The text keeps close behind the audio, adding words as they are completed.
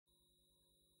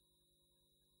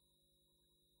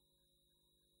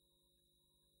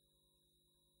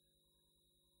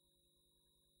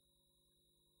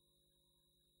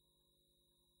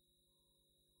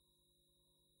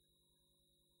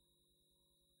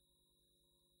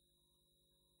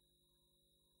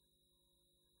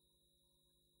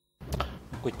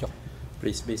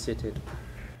Please be seated.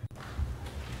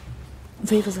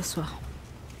 Veuillez vous asseoir.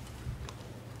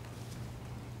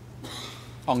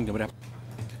 The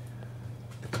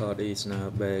court is now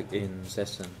back in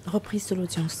session. Reprise de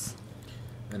l'audience.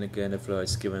 And again, the floor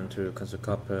is given to Counsel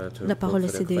Copper to La parole est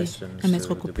put further cédée questions à Maître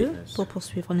to the Coupeux witness. pour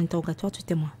poursuivre l'interrogatoire du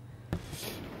témoin.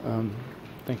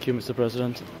 Thank you, Mr.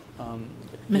 President.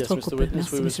 Maître Mr. Coupeux,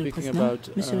 Witness, merci, we were Monsieur le speaking Président.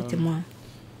 about Monsieur le témoin,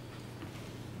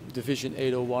 Division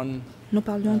 801 nous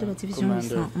parlions de la division Commander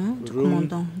 801, du Roon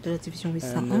commandant de la division and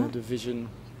 801, Division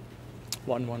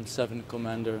 117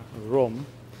 Commander Rom.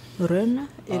 Run,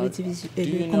 et le, Do et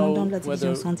you le commandant de la know division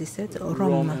whether 117, Rom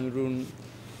Rom. and Roon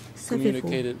Savez-vous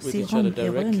communicated with si each Rom other et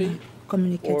Run directly,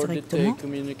 communiquaient or did they directement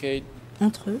communicate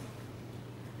entre eux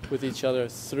with each other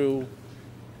through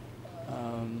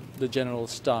the general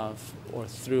staff or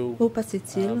through ou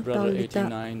passait-il par Brother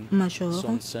l'état-major 89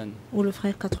 Sonsen? ou le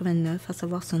frère 89, à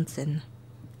savoir Sonsen?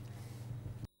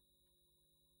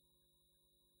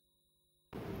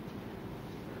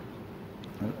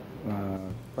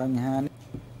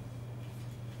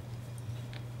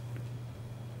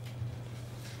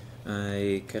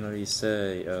 I can only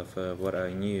say of what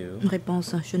I knew.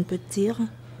 Réponse, je ne peux dire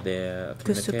Their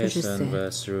que ce que je communication sais.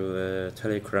 was through a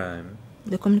telegram.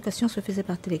 La communication se faisait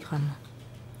par télégramme.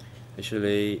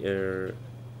 Actually,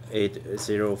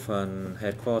 801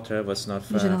 headquarters was not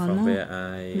far from Généralement, where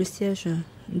I le siège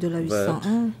de la worked,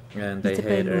 801 and they n'était pas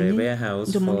had a éloigné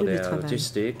warehouse de mon for lieu de their travail.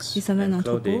 logistics Ils avaient un and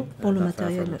clothing, entrepôt pour le not far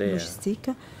matériel from there. logistique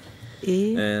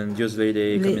et And usually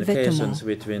the les communications vêtements.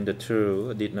 between the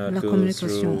two did not La go communication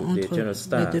through the entre general les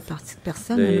staff. deux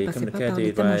personnes ne They passait pas par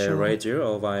communicated via l'état-major. radio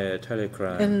or via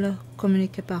telegram Elles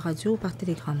communiquaient par radio ou par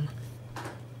télégramme.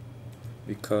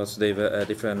 because they were at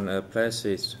different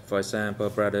places. For example,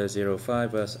 Brother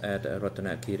 05 was at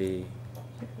Ratanakiri.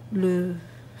 Le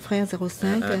frère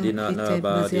 05 I did not know était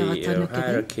about basé à the Ratanakiri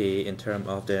hierarchy in terms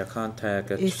of their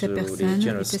contact et ces to the personnes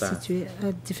general étaient staff situées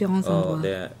à différents or endroits.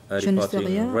 their Je ne sais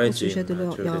rien reporting au sujet de regime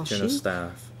leur to the general hiérarchie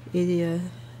staff. et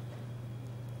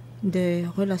des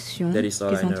relations That is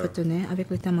all I qu'ils know. entretenaient avec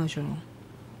l'état-major.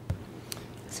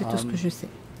 C'est tout ce que je sais.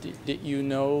 Did you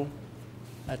know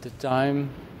at the time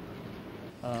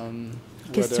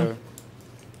Question. whether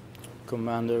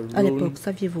Commander À Roon l'époque,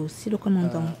 saviez-vous si le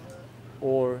commandant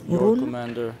or your Roon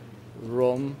Commander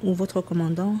Rom ou votre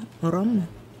commandant Rom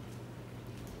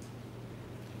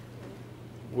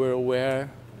were aware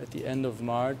at the end of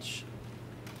March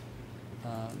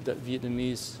that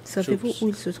Vietnamese savez-vous troops où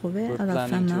il se trouvait were à la fin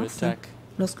planning to mars attack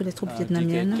lorsque les troupes DK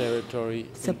vietnamiennes territory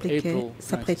in April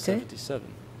s'apprêtaient 1977?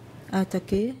 à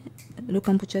attaquer le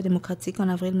Kampuchea démocratique en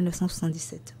avril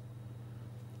 1977?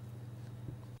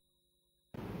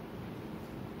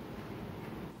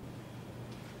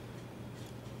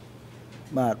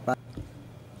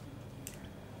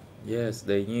 Yes,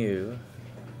 they knew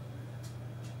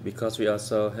because we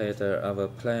also had our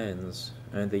plans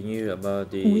and they knew about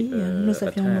the Oui, nous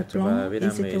avions nos attack plans, by ils étaient au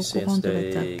Vietnamese courant since de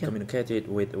they l'attaque communicated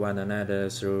with one another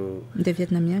through des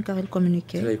Vietnamiens car ils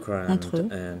communiquaient telegram entre eux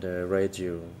and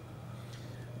radio.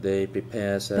 They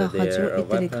prepared par radio their et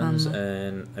weapons télégramme.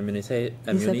 and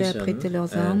Ils avaient apprêté ammunition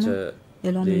leurs and armes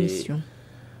et leurs munitions.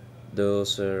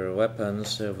 those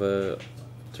weapons were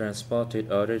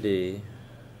transported already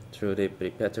through the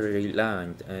preparatory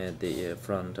line at the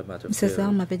front of the Ces battlefield.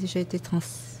 armes avaient déjà été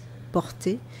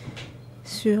transportées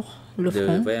sur le The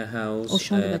front. warehouse au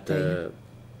champ de at bataille.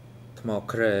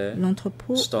 Kmokre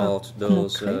L'entrepôt à stored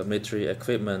those Kmokre military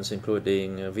equipments,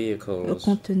 including vehicles.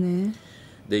 contenait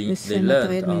They le learned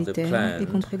matériel of the militaire, y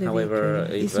plan. compris les However,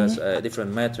 véhicules. it Ils was ont a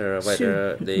different matter su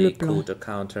whether le they plan. could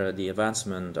counter the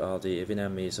advancement of the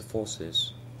Vietnamese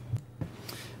forces.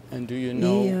 And do you et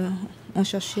know ont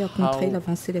cherché à contrer how,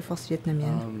 l'avancée des forces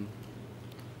vietnamiennes.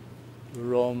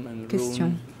 Rom and Question.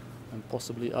 Roon and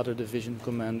possibly other division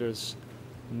commanders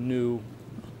knew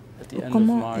at the end of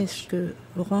Comment est-ce March que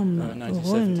Rom, Ron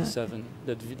 1977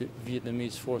 that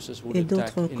Vietnamese forces would et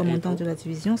attack d'autres in commandants April? de la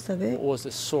division savaient What was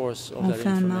the source of en that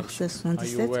fin mars information? Are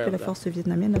you 1977 aware que of les that? forces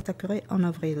vietnamiennes attaqueraient en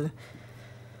avril?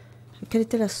 Quelle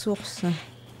était la source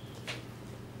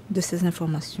de ces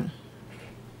informations?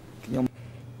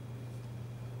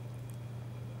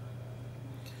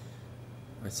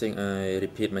 I think I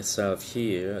repeat myself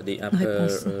here. The upper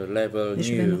Réponse. level Et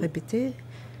je vais me knew, répéter.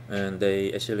 and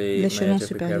they actually L'échelon made a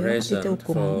supérieur était au preparation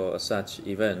courant. for such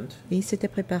event. Et ils s'étaient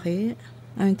préparés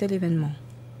à un tel événement.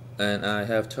 And I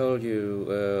have told you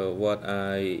what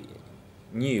I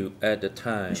knew at the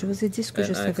time, Je vous ai dit ce que je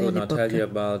and I savais à could not tell you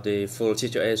l'époque. about the full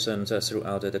situations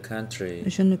throughout the country.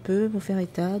 Je ne peux vous faire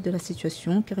état de la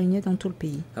situation qui régnait dans tout le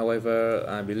pays. However,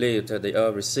 I believe that they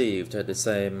all received the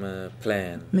same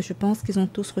plan. Mais je pense qu'ils ont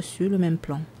tous reçu le même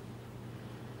plan.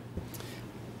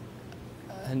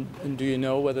 And do you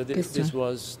know whether this Question.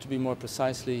 was, to be more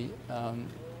precisely,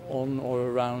 on or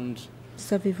around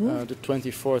Savez-vous the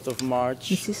 24th of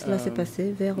March? si cela s'est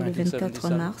passé vers le 24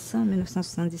 1977? mars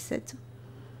 1977?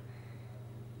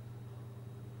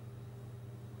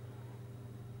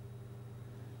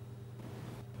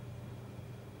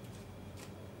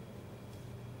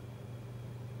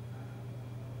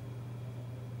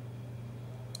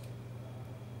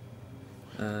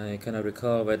 I cannot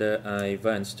recall whether I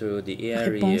went to the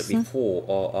area Réponse. before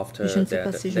or after Je ne sais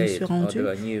pas that si je me suis date, rendu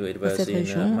although I knew it à was cette in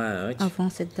région March, avant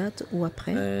cette date ou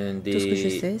après. and Tout ce que je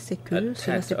the sais, c'est que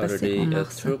cela attack s'est passé already en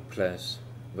mars. took place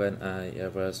when I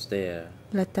was there.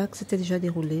 L'attaque s'était déjà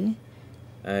déroulée.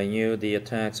 I knew the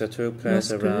attacks took place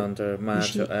Lorsque around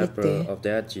March j'y or April étais, of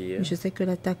that year, Je sais que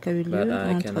l'attaque a eu but lieu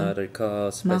I cannot entre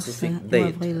recall mars specific ou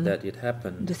date avril that it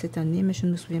happened. de cette année, mais je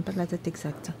ne me souviens pas de la date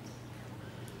exacte.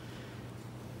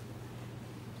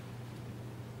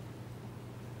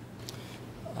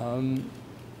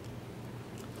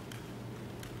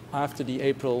 After the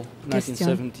April Question.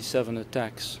 1977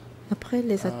 attacks Après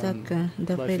les attaques by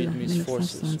d'avril Vietnamese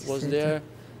forces, was 1977 there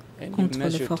any contre les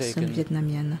measure forces taken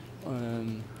vietnamiennes,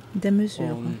 des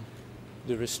mesures on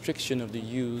the restriction of the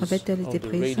use avaient-elles été of the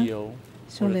prises radio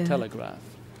sur or the la telegraph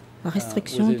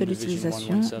restriction within de Division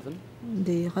l'utilisation 117?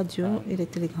 des radios et des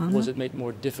télégrammes Was it made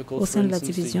more difficult, au for sein de la instance,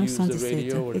 to division use the 117?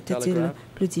 radio or the Était-il telegraph?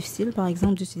 plus difficile, par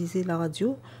exemple, d'utiliser la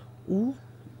radio ou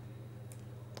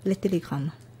les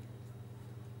télégrammes?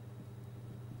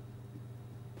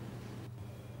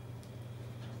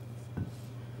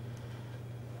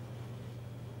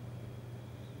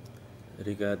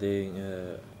 Regarding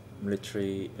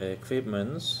military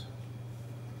equipments,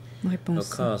 of Réponse.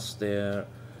 course, there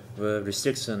were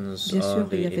restrictions Bien sûr, on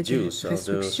il y the avait des use of those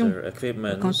restrictions quant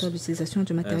equipments, à l'utilisation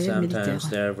du and matériel militaire. sometimes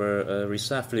there were a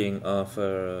reshuffling of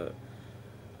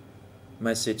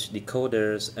message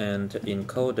decoders and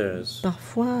encoders.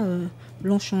 Parfois,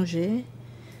 l'on changeait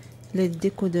les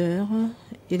décodeurs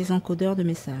et les encodeurs de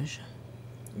messages.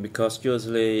 Because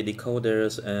usually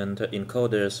decoders and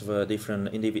encoders were different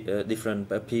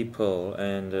people,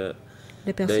 and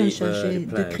Les personnes they were chargées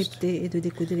de replaced. crypter et de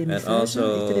décoder les And messages étaient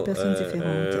also, des personnes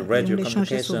différentes. Et on radio les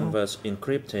changeait communication souvent. was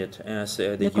encrypted as they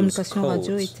La used communication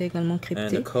radio codes, était également and the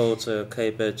cryptée, codes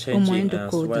kept moyen changing de as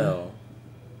code. well.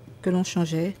 que l'on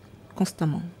changeait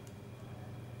constamment.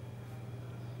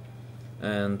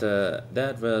 And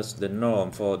that was the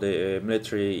norm for the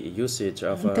military usage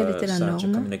of Telle était la such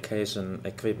norme communication en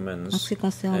equipments. ce qui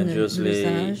concerne And usually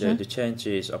l'usage the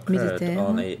changes occurred militaire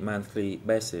on a monthly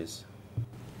basis.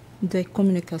 des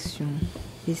communications.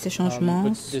 Et ces changements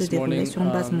But se this déroulaient morning, sur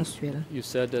une base mensuelle. You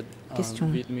said that Question.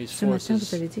 Vietnamese Ce matin, vous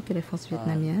forces avez dit que les forces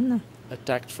vietnamiennes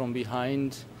attacked from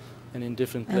behind and in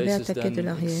different avaient places attaqué than de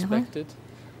l'arrière expected.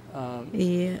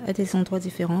 et à des endroits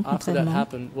différents, After that contrairement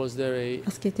happened, was there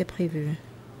à ce qui était prévu.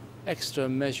 a extra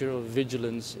measure of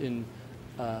vigilance in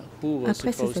who was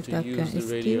Après ces supposed to attaques, use the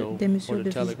est-ce radio que des or mesures the de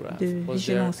telegraph? Was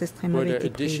vigilance extrême were avaient there été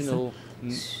prises additional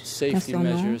safety concernant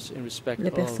measures in respect les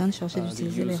of personnes chargées the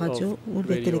d'utiliser les use radios of ou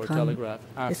les radio or télégrammes? telegraph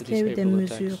Est-ce after qu'il y a these eu des April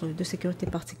mesures attacks? de sécurité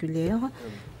particulières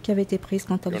qui avaient été prises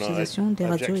quant à Your Honor, l'utilisation des I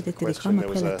radios et object des to the question. télégrammes There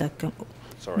après was a- l'attaque?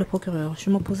 Sorry. Le procureur, je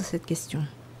m'oppose à cette question.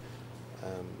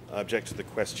 I object to the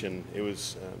question. It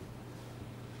was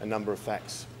a number of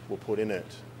facts were put in it,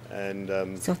 and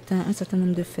Un certain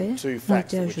nombre de faits two ont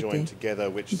facts été that were ajoutés, joined together,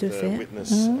 which Deux the faits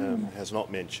witness ont has not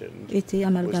mentioned. été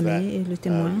amalgamés et le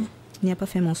témoin n'y a pas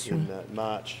fait mention, In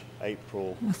March,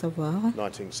 April à savoir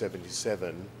 1977,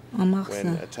 en mars, when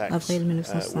attacks avril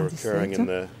were occurring 1977,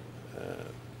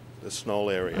 in the Snoll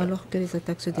area, alors que les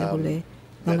attaques se déroulaient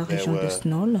dans that la there région de were,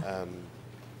 Snoll,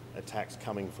 attacks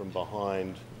coming from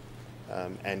behind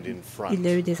and in front. il y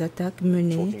a eu des attaques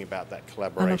menées Talking about that à la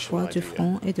collaboration fois du idea.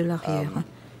 front et de l'arrière.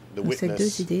 The Donc ces deux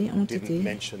witness idées ont didn't été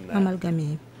mention that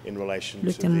amalgamées. in relation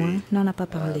Le to témoin the n'en a pas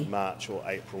parlé. March or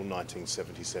April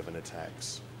 1977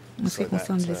 attacks. En ce qui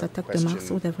concerne les attaques de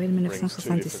mars ou d'avril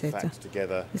 1977.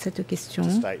 Et cette question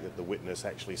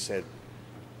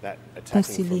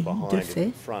concilie deux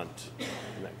faits.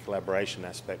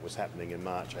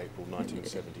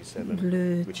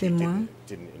 Le témoin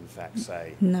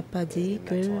n'a pas dit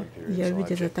qu'il y a eu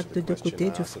des attaques de deux côtés,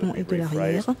 du front et de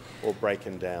l'arrière.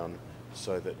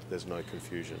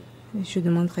 Je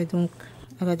demanderai donc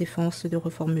à la défense de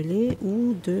reformuler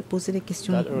ou de poser les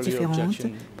questions différentes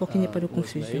pour qu'il n'y ait pas de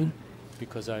confusion.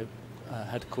 Because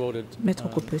Maître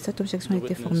Cooper, cette objection a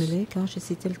été formulée car j'ai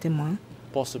cité le témoin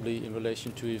possibly in relation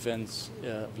to events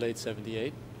of late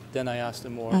 78. Then I asked a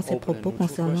more en ses open propos and neutral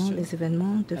concernant question. les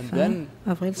événements de And fin then,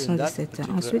 avril in that 77.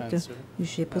 particular Ensuite, answer,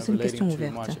 j'ai posé une question relating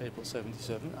to ouverte. March, April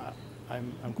 77, I'm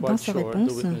Dans quite sa sure réponse,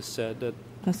 the witness said that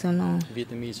concernant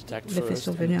Vietnamese attacked les faits first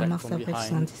and survenus en attacked mars from avril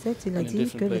behind 77, il a and in dit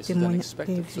different que les places than témoins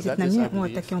expected. So that is, I vietnamiens ont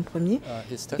believe, attaqué en premier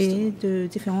his et testimony. de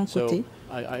différents So côtés,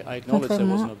 I acknowledge there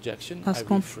was an objection. à I ce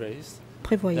qu'on rephrased.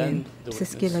 prévoyait. Then the C'est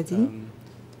ce qu'il a witness dit.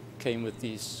 came with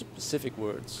these specific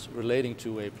words relating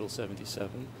to April 77.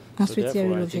 Ensuite, so il y a eu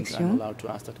therefore, I think I'm l'objection. allowed to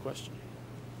ask that question.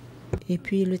 Et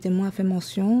puis, le témoin a fait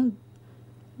mention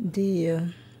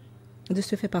de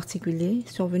ce fait particulier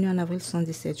survenu en avril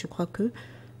 77. Je crois que,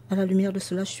 à la lumière de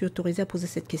cela, je suis autorisée à poser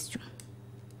cette question.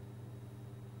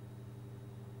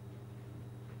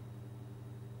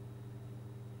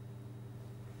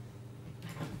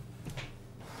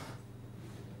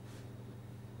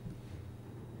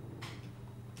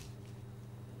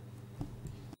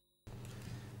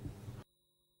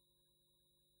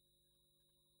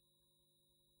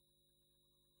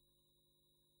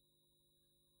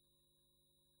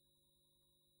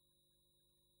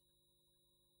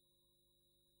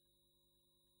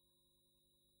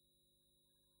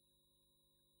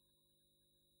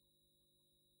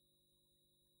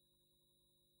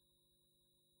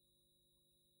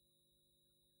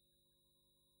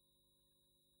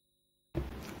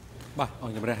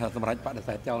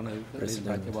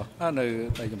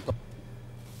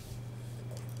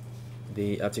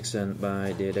 The objection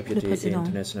by the Deputy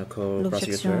International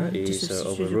L'objection Co-Prosecutor du is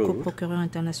substitut du overruled. co-procureur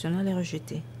international est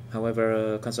rejetée.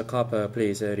 However, Counsel Cooper,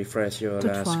 please rephrase your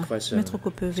Toutefois, last question Maître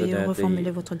Cooper, so veuillez that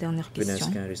reformuler the votre dernière witness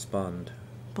question can respond.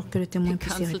 pour que le témoin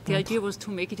puisse y The idea répondre. was to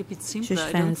make it a bit simpler. Juge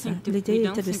I don't Fens, think l'idée we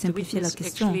don't était de think the simplifier la witness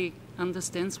question. actually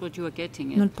understands what you are getting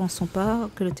Nous ne at. pensons pas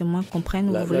que le témoin comprenne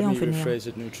où vous Let voulez en me venir. rephrase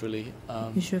it neutrally.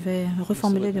 Je vais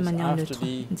reformuler de witness, manière after neutre,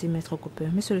 the dit Maître Cooper.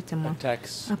 Monsieur le témoin,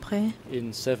 attacks après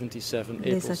in 77,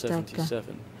 les April attaques 77,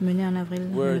 menées en avril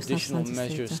were additional 1977,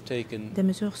 measures taken des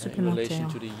mesures in relation supplémentaires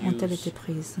to the ont-elles use été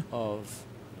prises of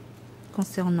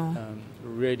concernant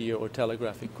radio or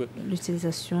telegraph equipment?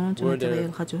 l'utilisation du Were there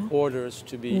matériel radio orders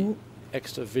to be ou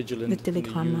extra vigilant des in the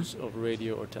télégrammes? use of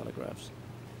radio or telegraphs?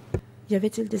 Y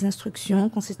avait-il des instructions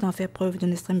consistant à faire preuve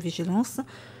d'une extrême vigilance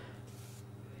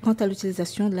quant à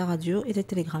l'utilisation de la radio et des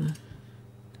télégrammes?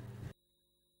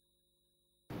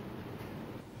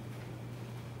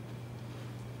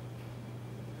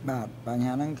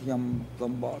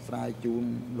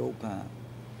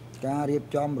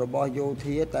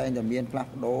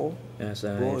 As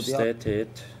I stated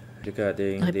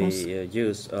regarding Réponse. the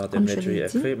use of the Comme je military l'ai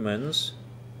dit, equipment,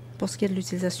 pour ce qui est de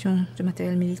l'utilisation du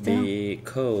matériel militaire, the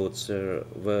codes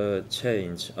were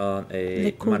changed on a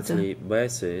Les codes monthly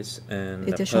basis, and the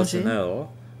étaient changés personnel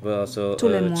were also tous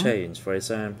les mois. changed. For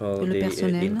example, et le the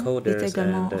personnel était encoders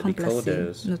également and the remplacé,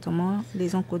 decoders. notamment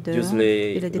les encodeurs et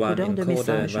Usually, les one décodeurs de encoder and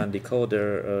messages. one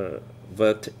decoder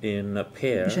worked in a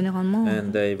pair, Généralement,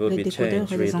 and they would les be décodeurs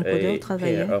changed et les with encodeurs a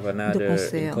travaillaient pair of de another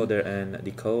concert. encoder and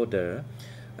decoder,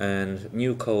 and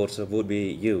new codes would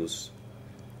be used.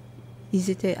 Ils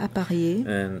étaient appariés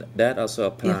And that also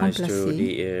applies to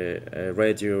remplacés. the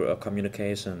radio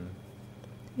communication.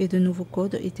 et de nouveaux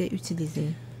codes étaient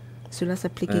utilisés. Cela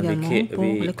s'applique And également pour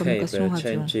we les kept communications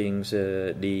radio. changing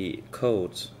the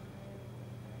codes.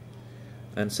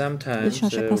 And Ils sometimes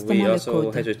changeaient we constamment les also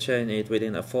codes. had to change it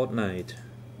within a fortnight.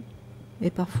 Et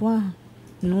parfois,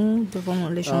 nous devons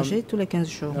les changer tous les 15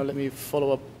 jours. Now let me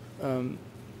follow up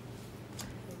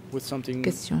with something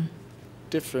Question.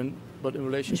 different, but in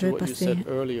relation Je to vais what you passer said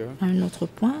earlier. à un autre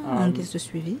point en guise de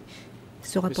suivi,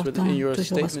 se Because rapportant in your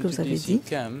toujours à ce que statement vous to avez dit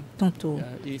DCCAM, tantôt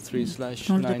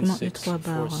dans le document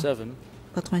E3/9647,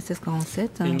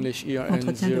 9647, English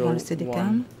entretien devant le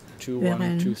CDCAM,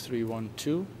 ERN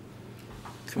 212312,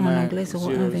 en anglais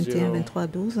 01 21 23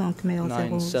 12, en khmer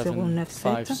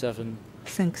 0097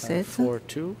 57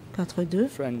 42,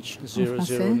 French en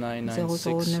français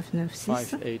 00996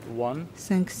 00996 581.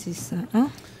 561.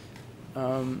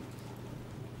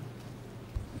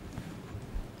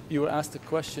 You were asked a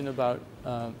question about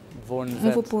Von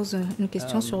On vous Vet pose une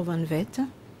question sur Von Vet,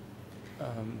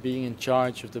 being in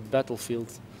charge of the battlefield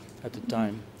at the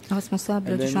time.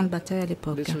 responsable And du then champ de bataille à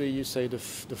l'époque. Literally, you say the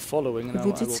following, and Vous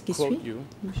I dites will ce qui quote suit. you.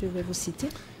 Je vais vous citer.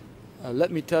 Let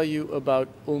me tell you about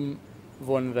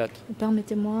Von Vet.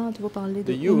 Permettez-moi de vous parler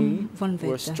de The Yun Von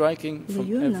were Vet. striking Les from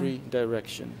Yun every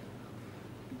direction.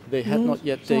 They had Nous not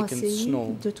yet ont taken assailli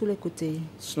Snow. de tous les côtés.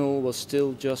 Snow was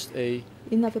still just a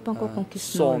Ils n'avaient pas encore conquis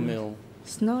Snow. sawmill.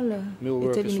 Snow Mill était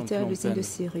workers limité à from l'usine Phnom de Penh.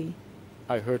 Syrie.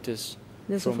 I heard this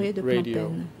les from ouvriers de Phnom radio.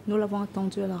 Penh. Nous l'avons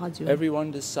entendu à la radio.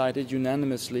 Everyone decided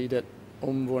unanimously that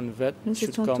Von Vet Nous should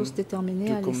étions come tous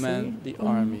déterminés à to laisser command the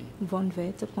army. Von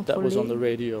Vet That was on the contrôler.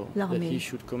 radio, that l'armée. he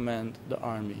should command the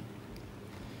army.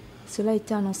 Cela a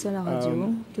été annoncé à la radio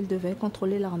qu'il devait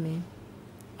contrôler l'armée.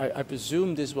 I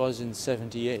presume this was in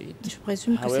 78. Je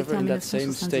présume que c'était However, en in that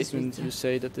same statement, 1978. you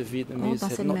say that the Or, Vietnamese dans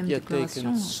had cette not même yet déclaration,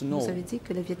 taken snow. vous avez dit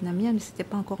que les Vietnamiens ne s'étaient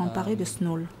pas encore emparés de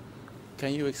Snow. Can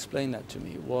you explain that to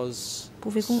me? Was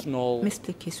Pouvez-vous Snow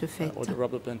m'expliquer ce fait? or the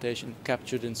rubber plantation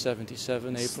captured in 77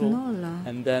 April, Snow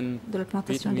and then de la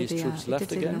plantation des Vietnamese VA troops left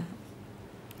était-il again?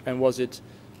 And was it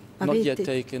not avait yet été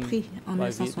taken pris en by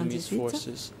Vietnamese 1978?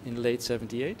 forces in late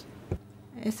 78?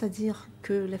 Est-ce à dire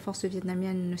que les forces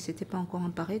vietnamiennes ne s'étaient pas encore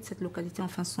emparées de cette localité en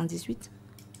fin 78?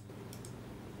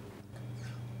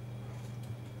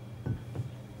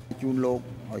 ជូនលោក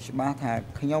ឲ្យច្បាស់ថា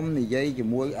ខ្ញុំនិយាយជា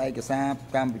មួយឯកសារ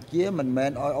កម្ពុជាមិនមែ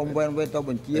នឲ្យអ៊ំវែនវែនទៅ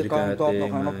បញ្ជាកងទ័ពនៅ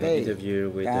Regarding ខាងនោះ my ទេ interview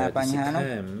with ការ the បញ្ហានោះ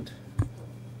Camp,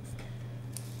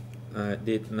 I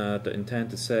did not intend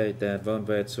to say that Von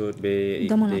Vet should be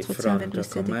Dans mon the entretien avec front le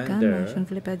CDCAM, commander. je ne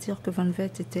voulais pas dire que Von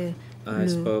Vet était I le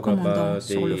spoke commandant about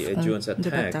sur le the front June's de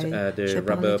attack bataille. at the J'ai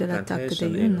parlé rubber de l'attaque plantation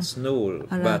de in Yun, Snool,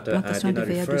 à la but I plantation did de not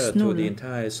VA de refer to Snool. the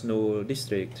entire Snool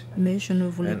district. Mais je ne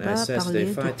voulais And I pas said parler the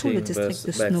de tout le fighting district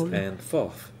de was back Snow. and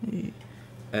forth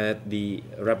at the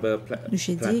rubber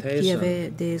J'ai dit qu'il y plantation. avait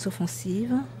des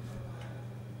offensives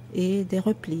et des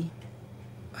replis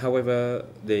However,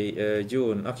 the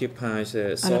Yun occupies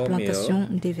a à la plantation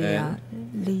sawmill, des VA. and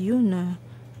Les Yun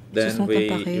se then sont we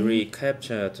emparés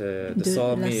recaptured the de la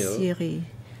sawmill Syrie.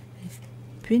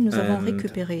 Puis nous avons and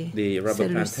récupéré the rubber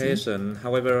celle-ci plantation.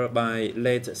 However, by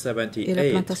late et la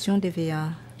 78, plantation des VA.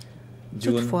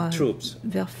 June Toutefois, troops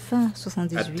vers fin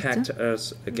 78, attacked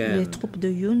us les again, troupes de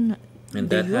Yun, and des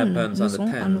that Yun happens on nous the ont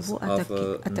à 10th nouveau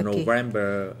of attaqués.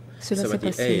 November Cela s'est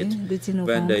passé 78, le 10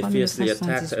 when they novembre fiercely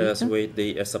attacked us 1978, with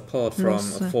the support from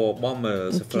lorsque 4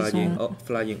 bombers qu'ils ont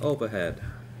flying overhead.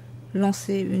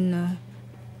 lancé une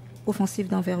offensive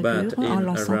d'envergure But en in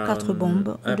lançant 4 bombes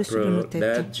around au-dessus de nos April têtes.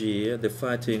 that year, the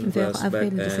fighting Vers was back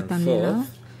avril de cette and année-là, forth,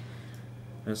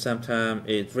 and sometimes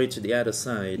it reached the other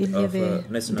side il y of avait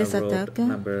National des Road attaques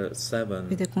number 7.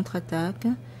 et des contre-attaques.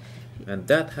 And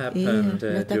that happened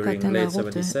l'attaque during atteint la late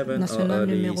route 77 or nationale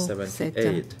early numéro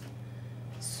 78.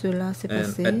 Cela s'est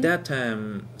passé And at that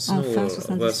time, en fin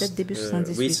Snow was 77, début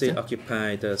we 78.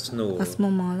 occupied Snow, À ce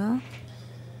moment-là,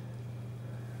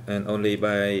 and only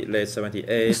by late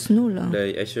 78 Snow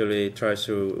they actually tried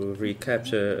to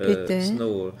recapture était-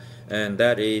 Snow, and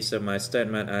that is my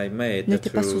statement I made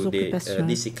n'était pas sous through the occupation.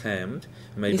 DC camp.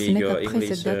 Et Maybe ce n'est your qu'après English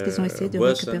cette date qu'ils ont essayé de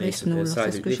version récupérer is Snow. C'est ce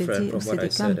slightly que j'ai different dit au from what I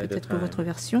CDCAM. said at the Peut-être que votre time.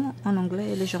 version en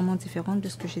anglais est légèrement différente de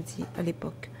ce que j'ai dit à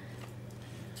l'époque.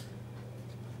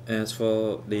 As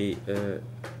for the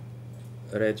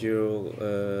radio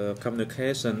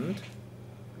communication,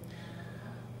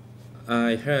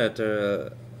 I heard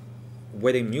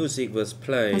wedding music was En ce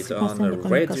played qui on concerne the la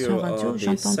communication radio radio, on the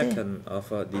j'entendais 2nd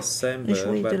of December,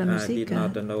 jouer de but la I musique did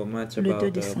not know much le 2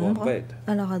 about décembre Von Vet.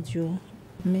 à la radio.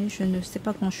 Mais je ne sais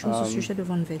pas grand-chose au sujet de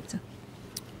Von Vet.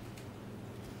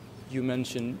 You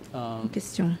mentioned Une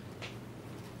question.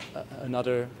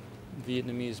 another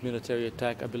Vietnamese military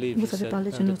attack, I believe Vous you avez said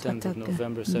parlé on d'une the autre 10th of attaque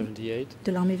November 78.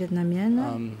 de l'armée vietnamienne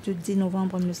Um, du 10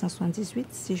 novembre 1978,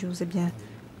 si je vous ai bien It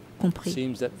compris.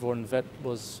 seems that Von Vet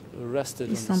was arrested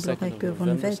Il on the 2nd semblerait of que Von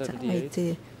November Vet a 78.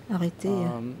 été arrêté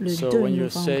le So 2 when you're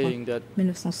novembre saying that it was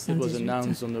 1978,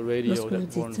 announced on the radio Lorsque that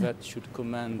vous Von dites Vet should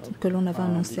command, que l'on avait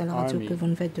annoncé à la radio the que army.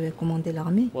 Von Vet devait commander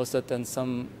l'armée, was that then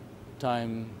some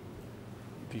time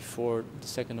before the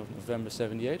 2nd of November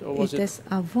 78, or was it était-ce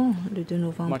avant le 2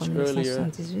 novembre much earlier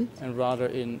 1978 and rather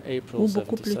in April ou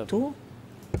beaucoup plus 77? tôt,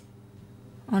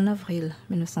 en avril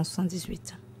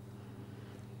 1978?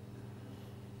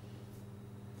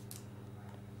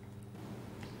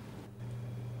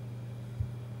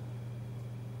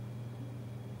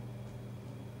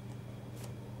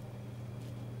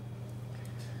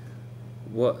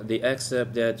 What the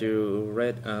excerpt that you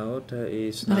read out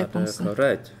is not Réponse.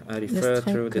 correct. I refer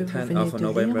L'extrait to the que vous 10th venez of de lire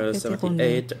November est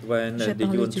erroné. 78 when J'ai the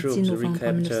parlé Yun du 10 troops novembre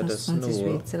recaptured Snow.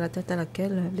 1978. C'est la date à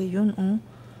laquelle les Yun ont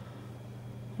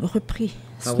repris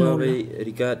Snow. However,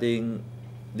 regarding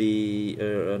the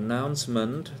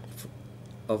announcement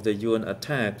of the Yun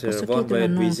attack, Pour ce qui est Von de Vet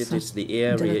l'annonce visited the de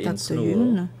area in l'attaque de Snow,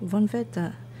 Yun, Von Vet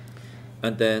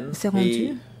and then s'est he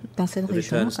rendu dans cette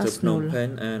région returns à to Snow. Phnom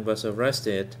Penh and was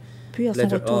arrested. Puis à son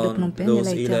Later retour de Phnom on, Penh, il those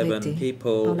a été 11 arrêté.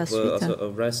 people Par la were suite,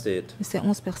 also arrested. ces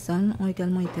 11 personnes ont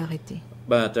également été arrêtées.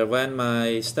 But when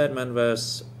my statement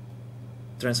was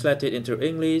translated into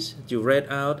English, you read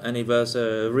out, and it was Dans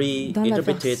la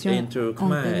reinterpreted version into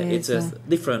Khmer. It's anglaise,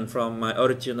 different from my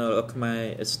original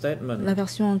Khmer la statement.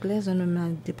 version anglaise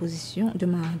de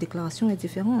ma déclaration est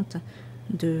différente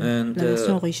de And, la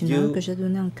version originale you- que j'ai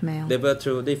donnée en Khmer. There were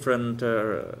two different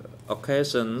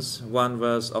occasions. One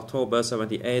was October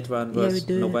 78, one Il y a eu was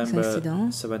deux November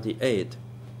incidents. 78.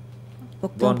 Von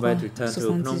Octobre Vett returned to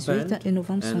Phnom 78 Penh, et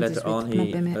novembre and later 78. on Phnom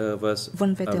he Penh was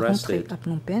Von Vett est rentré arrested. à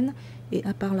Phnom Penh et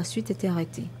a par la suite été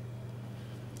arrêté.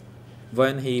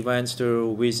 When he went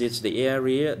to visit the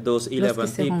area, those 11 Lorsqu'il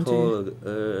s'est people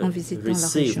en visitant la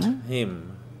received région, him.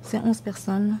 Ces 11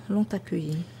 personnes l'ont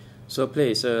accueilli. So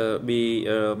please be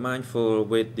mindful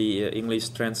with the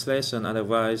English translation,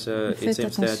 otherwise it Faites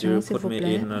seems that attention, you s'il put vous me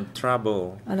plaît, in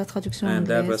trouble. À la traduction And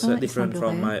that was anglaise, il different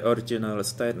from my semblerait original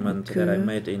statement que that I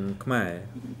made in Khmer.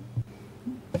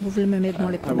 vous voulez me mettre dans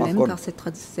les problèmes Marco. car cette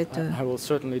I will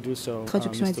certainly do so,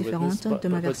 traduction est Mr. Witness, différente de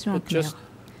ma version en Khmer. just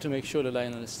to make sure that I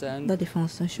understand, La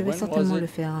défense, je vais When certainement was it le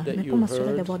faire, that mais you pour m'assurer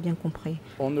heard d'avoir bien compris.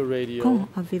 on the radio Quand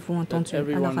avez-vous that entendu à la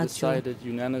everyone radio decided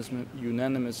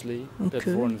unanimously that que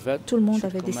Von Vett tout le monde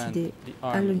should avait command décidé the à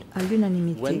army? When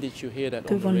l'unanimité did you hear that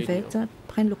que on the Von radio? Vett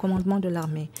prenne le commandement de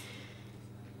l'armée?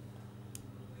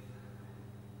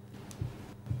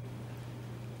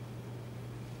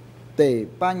 ទេ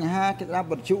បញ្ហាគេស្ដាប់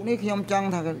បទជុនេះខ្ញុំចង់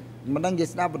ថាមិនដឹងជា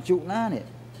ស្ដាប់បទជុណានេះ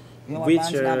ខ្ញុំអត់បាន Which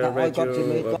ស្ដាប់ថាឲ្យគាត់ជំ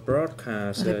រាប radio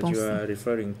broadcast that you Réponse. are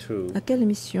referring to? À quelle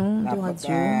émission de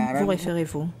radio vous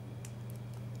référez-vous?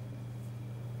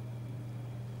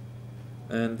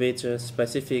 And which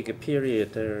specific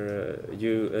period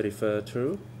you refer to?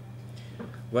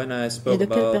 When I spoke de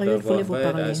quelle about période Von voulez-vous Vett,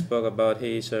 I parler? spoke about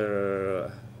his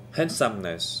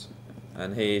handsomeness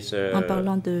and his En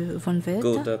parlant de Von Vett,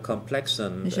 good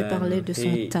complexion. J'ai parlé And de son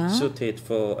he teint, suited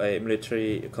for a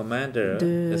military commander.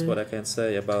 de- That's what I can say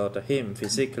about him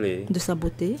physically. de sa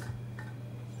beauté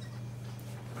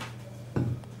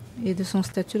et de son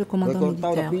statut de គាត់ commandant គាត់ទៅ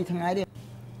តែ militaire. 2ថ្ងៃទេ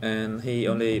And he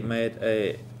only made a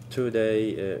 2-day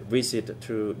visit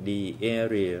to the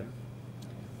area.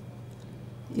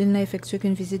 Il n'a effectué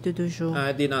qu'une visite de 2 jours.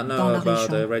 I did not Dans know la about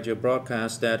the région. radio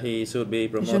broadcast that he should be Je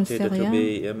ne promoted sais to rien be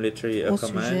a military au sujet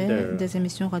commander. des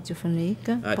émissions radiophoniques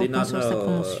I did portant not sur sa know.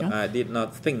 promotion. I did not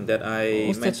think that I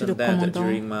Au statut de mentioned that commandant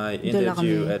during my de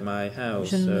interview l'armée. at my house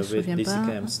Je ne me with souviens pas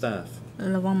DCCAM staff.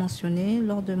 L'avoir mentionné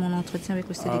lors de mon entretien avec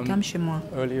le CDCAM chez moi.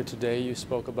 Earlier today, you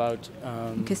spoke about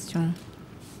Question.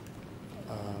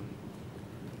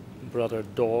 Brother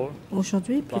Dole,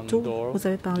 Aujourd'hui, Bang plutôt, Dol, vous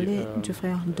avez parlé du du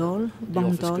frère Dole, the Bang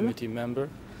office Dole, committee member.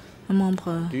 un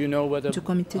membre Do you know whether du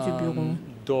comité du bureau.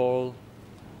 Dole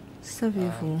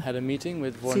Savez-vous had a meeting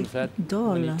with Von si Vett when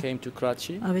Dole he came to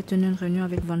Karachi? avait tenu une réunion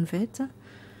avec Von Vett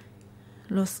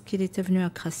lorsqu'il était venu à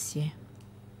Crassier?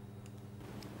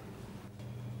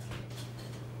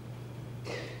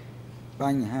ប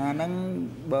ញ្ហាហ្នឹង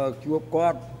បើជួបគា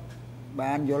ត់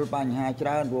បានយល់បញ្ហាច្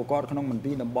រើនព្រោះគាត់ក្នុងមន្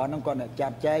ទីរតំបន់ហ្នឹងគាត់អ្នកចា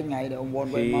ត់ចែងថ្ងៃដែលông Von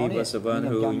Vett He មកនេះ was the one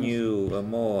who knew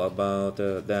more about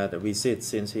that visit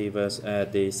since he was at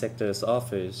the sector's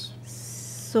office.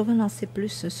 Sauvé n'en sait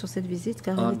plus sur cette visite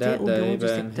car il On était that au bureau day, du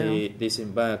when secteur. he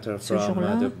disembarked Ce from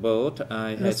jour-là, the boat, I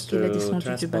had lorsqu'il est descendu to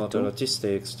du transport the bateau,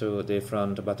 logistics to the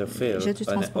front battlefield. j'ai dû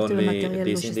And transporter le only matériel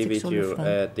this logistique sur le individual front.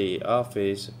 at the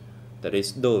office, that is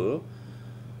Dole,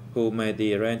 who made the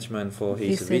arrangement for Et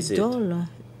his c'est visit. Dole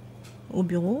au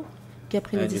bureau qui a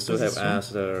pris les And you should have dispositions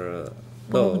asked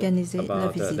pour Dole organiser la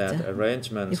about visite. that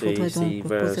arrangement. Il faudrait He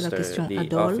donc was poser la question à the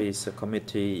Dole, office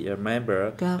committee member,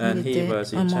 car and il he était was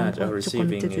un in charge membre of du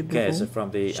receiving comité du guests bureau from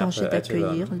the chargé upper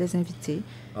d'accueillir echelon. les invités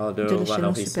de Although one l'échelon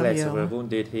of his legs supérieur. were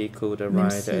wounded, he could Même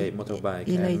ride si a motorbike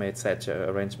il a and made such an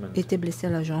arrangement. était blessé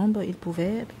à la jambe, il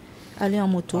pouvait aller en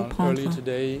moto prendre Earlier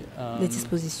today, les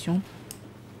dispositions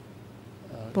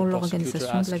pour the l'organisation de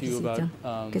la prosecutor asked you visite.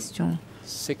 about, Question.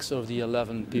 6 of the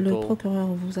 11 Le people procureur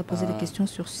vous a posé des uh, questions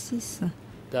sur 6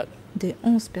 that des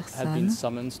 11 had been personnes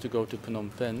summoned to go to Phnom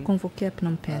Penh. convoquées à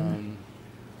Phnom Penh.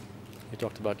 You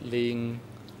talked about Ling,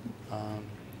 Il a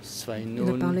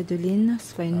parlé Svainun, de Lin,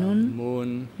 Svainun,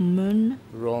 Moon, Mun,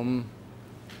 Rom,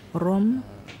 Rom,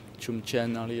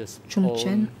 Chumchen alias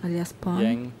Chumchen, Paul, alias Pan,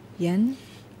 Yang. Yen.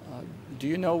 Do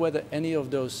you know whether any of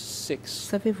those 6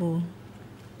 Savez-vous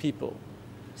people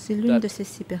si l'une that, de ces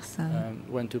 6 personnes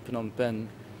went to Phnom Penh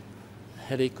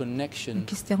had a connection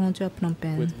qui s'était rendue à Phnom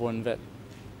Penh with Von Vett?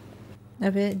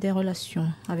 avait des relations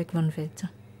avec Von Vett?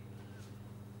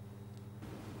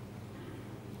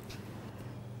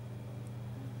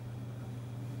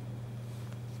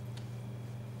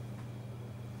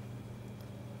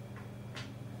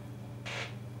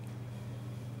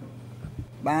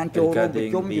បានចូលរួមប្រ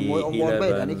Regarding ជុំជាមួយ the ông Von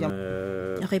Vett អានេះខ្ញុំ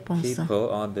 11 Réponse. people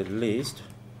on the list,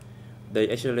 they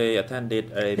actually attended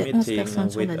a Les 11 meeting personnes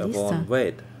sur with la liste Von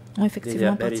Wade. ont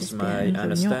effectivement That is participé à my une réunion avec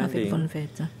understanding. Von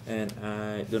Wade. And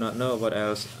I do not know what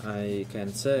else I can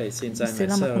say since I C'est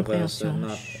là ma myself compréhension.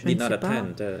 Je did ne not sais pas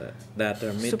attend that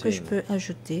ce que je meeting. peux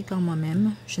ajouter, car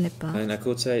moi-même, je n'ai pas And I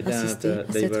could say that assisté à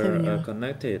they cette were réunion.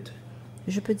 connected.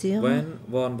 Je peux dire When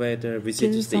Von Wade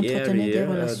visited qu'ils the entretenaient des area,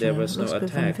 relations. there was no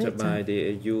Lorsque Von attack Wade by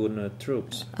the Yun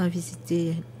troops. a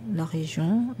visité la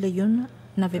région, les Yun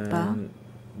n'avaient pas And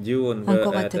Yun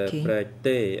encore were at attaqué.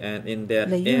 Praté, and in that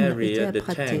Les Yun étaient area, à the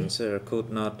Praté. tanks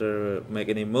make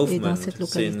any Et dans movement cette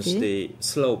since localité, the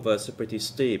slope was pretty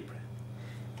steep.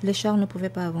 les chars ne pouvaient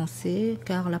pas avancer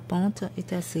car la pente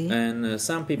était assez And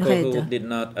some people who raide. did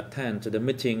not attend the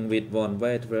meeting with Von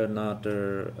Wade were not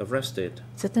arrested.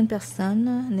 Certaines personnes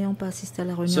n'ayant pas assisté à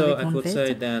la réunion So avec I Von could say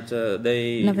Wade that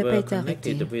they n'avaient pas were été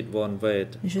connected arrêtés. with Von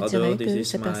Wade. Je Although dirais this que is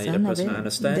ces my personnes personal avaient des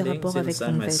understanding, rapports avec since I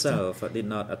Von Wade. myself did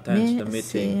not attend Mais the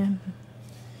c'est meeting.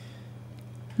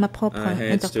 ma propre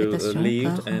I had to interprétation leave,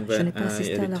 car and je n'ai when pas I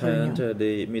assisté à la réunion. returned,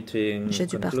 the meeting J'ai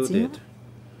dû partir. concluded.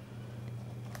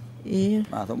 Et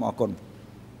បាទសូមអរគុណ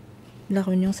la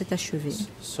réunion s'est achevée.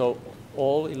 So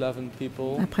all 11 people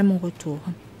Après mon retour,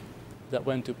 that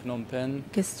went to Phnom Penh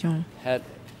question. had,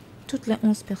 Toutes les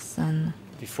 11 personnes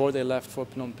before they left for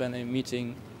Phnom Penh, a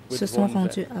meeting with se sont Von Wade.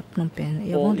 rendues à Phnom Penh.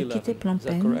 Et avant All de 11. quitter Phnom Is that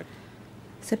Penh, correct?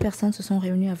 ces personnes se sont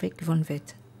réunies avec Von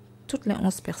Wade. Toutes les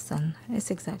 11 personnes.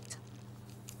 Est-ce exact?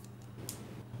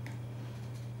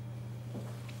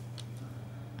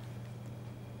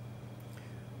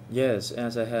 Yes,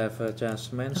 as I have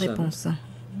just mentioned, Réponse.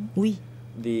 Oui.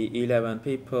 the 11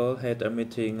 people had a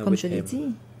meeting Comme with je l'ai him.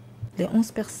 dit, les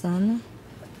 11 personnes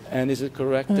And is it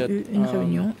correct ont that eu une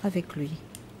réunion avec lui.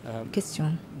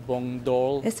 Question. Bong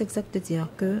Dol, Est-ce exact de dire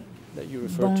que that you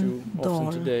refer to Bong often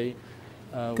Dol, today,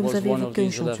 que vous was avez one of évoqué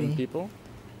these 11 aujourd'hui, people?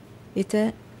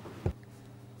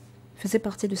 faisait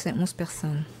partie de ces 11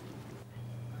 personnes?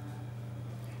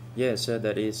 Yes,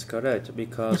 that is correct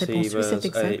because he Réponse oui, c'est was a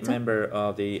exact. member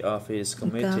of the office Car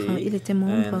committee il était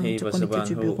membre and he du was the comité one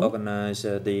du who bureau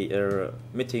organized the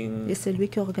meeting et c'est lui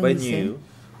qui organisait, venue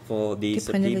for qui these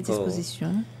prenait les people.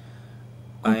 dispositions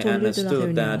quant I au lieu de la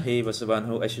understood that réunion. he was the one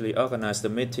who actually organized the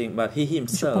meeting, but he Je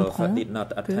himself comprends did not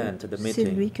attend the que c'est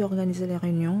meeting. lui qui organisait les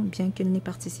réunions, bien qu'il n'y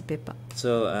participait pas.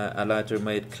 So I'd like to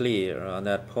make clear on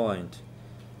that point.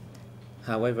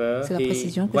 However, C'est la he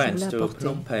précision que je went voulais to apporter.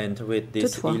 Phnom Penh with these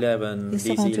Toutefois, 11, il s'est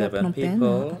these rendu à 11 Phnom Penh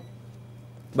people,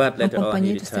 but later on he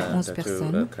accompagné de ces 11 returned to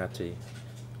personnes. Kratie.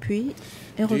 Puis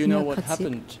est Do you revenu know à what Kratie.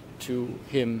 happened to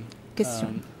him, Question.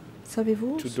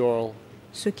 Savez-vous to Dol,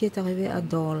 ce qui est arrivé à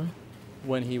Dol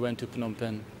when he went to Phnom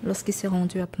Penh? lorsqu'il s'est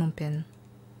rendu à Phnom Penh?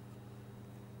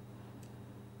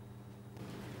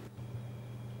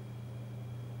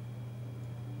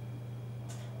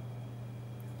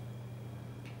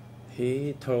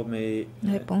 He told me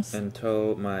Réponse. and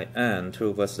told my aunt,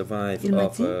 who was the wife Il m'a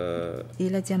of dit,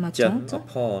 il a dit à ma Chen tante,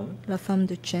 Opon, la femme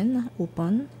de Chen,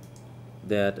 Opon,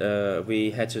 that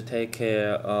we had to take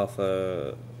care of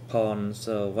Pon's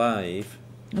wife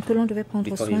que l'on devait prendre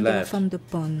before he soin de la left. femme de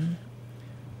Pon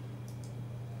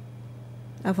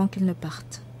avant qu'il ne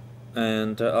parte.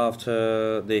 And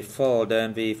after the fall,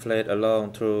 then we fled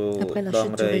along through Après la chute du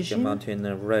Dongrek régime,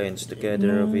 mountain range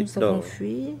together with Nous avons Dol.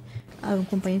 fui en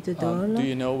compagnie de Dol Do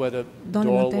you know whether dans les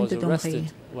Dol montagnes was de Dongrei. arrested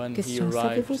when he Question. arrived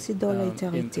Savez-vous si Dol a été in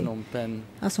arrêté Phnom Penh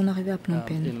à son arrivée à Phnom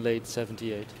Penh in late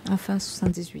 78? en fin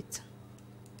 78?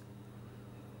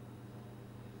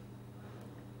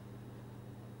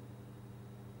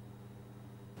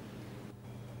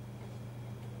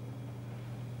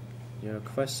 Your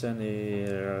question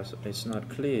is not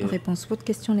clear. Réponse. Votre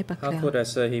question n'est pas How claire. could I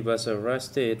say he was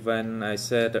arrested when I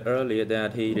said earlier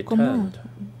that he Comment returned?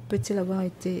 peut-il avoir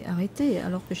été arrêté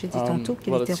alors que j'ai dit tantôt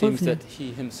qu'il Well, était it seems revenu? that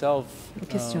he himself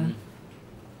Question.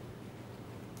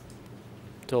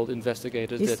 told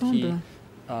investigators Il that he semble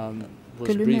was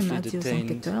que lui-même briefly a dit aux detained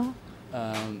enquêteurs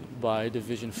by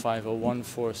Division 501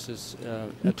 forces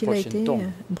at qu'il a été Pochentong,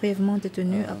 brièvement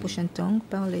détenu à Pochentong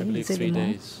par I believe les 3 éléments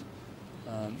days.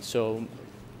 So,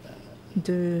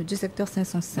 du secteur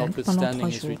 505 pendant 3 notwithstanding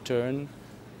his jours. return,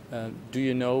 do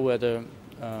you know whether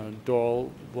Dol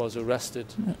was arrested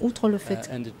Outre le fait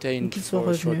and detained qu'il soit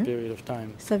for a short revenu, period of time?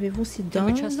 savez-vous si Can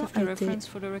we Dol just have the a été reference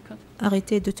for the record?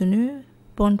 arrêté et détenu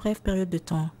pour une brève période de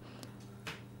temps?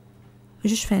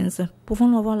 Juge Fens,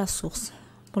 pouvons-nous avoir la source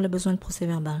pour les besoins de procès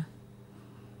verbal?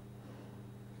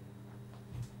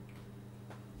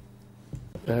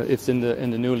 It's in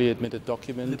the newly admitted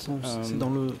document, Réponse. C'est dans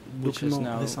le which is document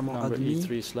now récemment number admis,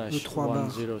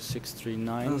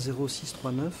 E3/10639.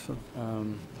 10639.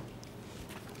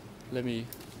 Let me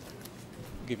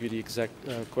give you the exact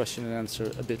question and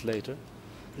answer a bit later.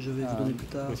 Je vais vous donner plus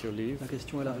tard with your leave. la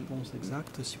question et la réponse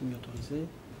exacte, si vous m'y autorisez.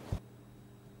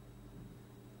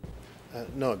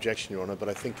 No objection, Your Honour, but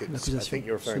I think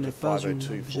you're referring to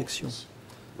 502 forces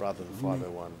rather than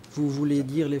 501. Vous voulez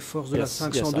dire les forces de la Yes,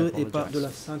 502 yes, I et pas de la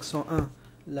apologize. 501,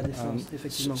 la défense,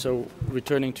 effectivement. So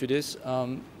returning to this,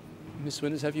 Ms.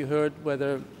 Winters, have you heard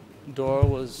whether Dor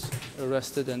was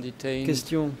arrested and detained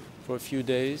Question, for a few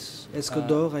days? est-ce que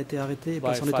Dor a été arrêté et by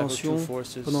placé en 502 détention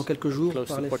forces pendant quelques jours close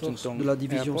par to les forces Pochentong de la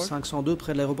division Airport? 502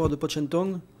 près de l'aéroport de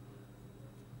Pochentong?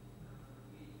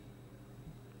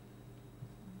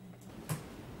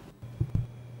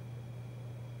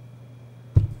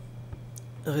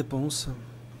 Réponse.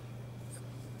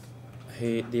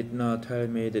 He did not tell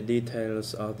me the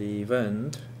details of the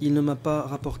event. Il ne m'a pas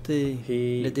rapporté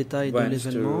He les détails de went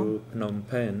l'événement. to Phnom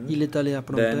Penh. Il est allé à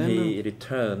Phnom Then Penh. he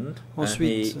returned and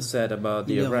Ensuite, he said about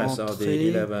Il the est arrest of the rentré 11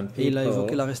 et il a évoqué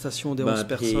people, l'arrestation des 11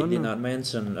 but he did personnes, not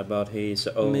mention about his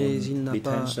own mais il n'a pas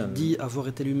detention. dit avoir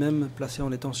été lui-même placé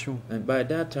en détention. And by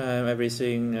that time,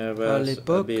 everything À was a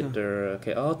l'époque, bit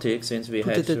chaotic since we Tout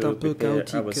had était un to peu prepare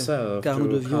chaotique ourselves car nous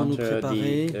to devions nous counter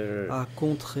préparer the à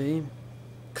contrer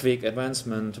quick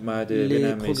advancement by the les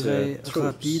Vietnamese progrès troops.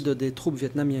 rapides des troupes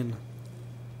vietnamiennes.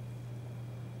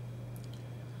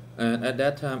 And at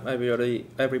that time, everybody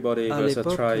À was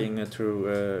l'époque, trying to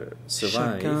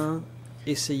survive. Chacun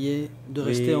essayait de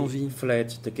rester en We vie.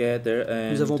 fled together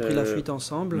and Nous avons pris la fuite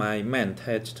ensemble. my men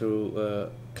had to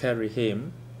carry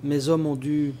him. Mes hommes ont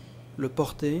dû le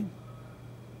porter.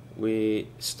 We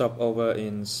stopped over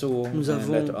in Suong Nous and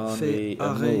avons let on fait the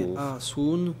arrêt move. à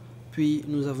Soon, puis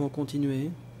nous avons continué.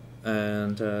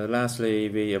 And lastly,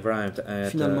 we arrived at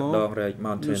Finalement, Dong Rek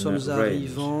Mountain Nous sommes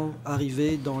Range.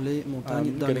 arrivés dans les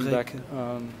montagnes Getting back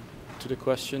d'Angrek. to the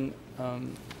question,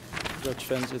 Judge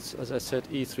Fence, it's, as I said,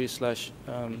 E3/.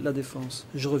 La défense.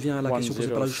 Je reviens à la question posée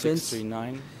par la Fence.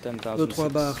 10639,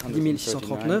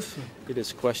 E3/10639. It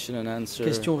is question and answer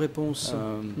Question-réponse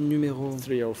numéro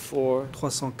 304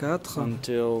 304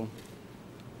 until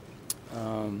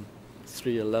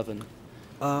 311.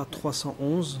 à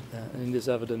 311. In this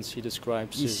evidence, he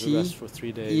describes his Ici, arrest for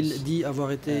 3 days. Il dit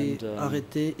avoir été And,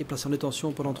 arrêté et placé en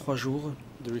détention pendant 3 jours.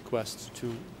 The request to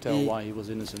tell Et why he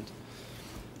was innocent.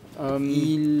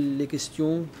 Il est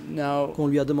question Now, qu'on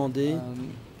lui a demandé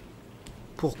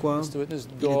pourquoi Mr. Witness,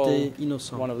 il Dole, était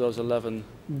innocent. one of those 11,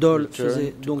 Dole returned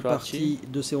faisait to donc Karachi. partie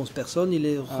de ces 11 personnes. Il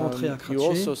est rentré à you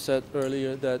also Karachi. said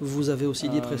earlier that Vous avez aussi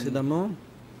dit précédemment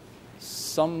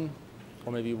some,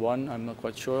 or maybe one, I'm not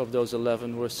quite sure, of those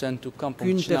 11 were sent to Kampong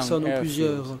qu'une Chhnang personne ou airfield.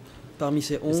 plusieurs parmi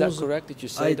ces Is that 11 correct? Did you a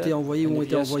say été that? envoyé And ou ont if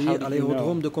été yes, envoyés how à did you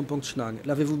l'aérodrome know? de Kampong Chhnang.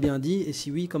 L'avez-vous bien dit? Et si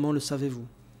oui, comment le savez-vous?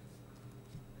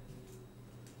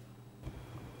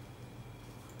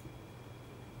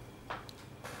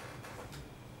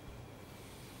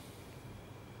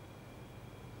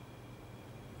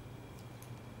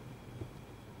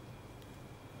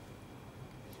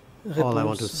 All I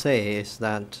want to Réponse. say is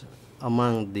that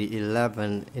among the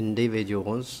 11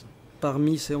 individuals,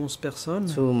 Parmi ces 11 personnes,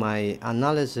 through my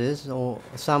analysis,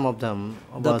 some of them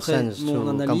were d'après sent to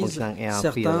mon Kampong analyse, Chhnang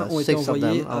certains ont airfield. été 6 of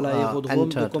envoyés them à l'aérodrome de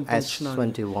entered Kampong Chhnang.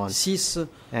 S21, 6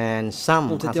 and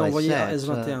some, ont été as I envoyés à said,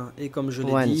 S21. Et comme je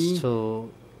l'ai went dit, to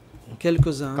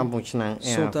quelques-uns Kampong Chhnang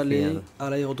sont allés airfield. à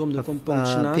l'aérodrome de Kampong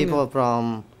Chhnang. People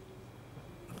from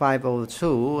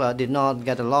 502 did not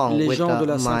get along Les with gens de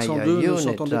la my 502 ne unit.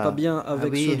 s'entendaient pas bien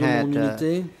avec We ceux de had mon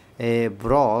unité. a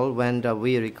brawl when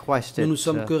we requested Nous nous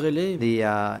sommes querellés the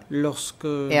lorsque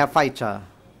air fighter.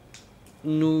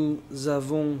 nous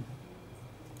avons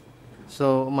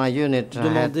So my unit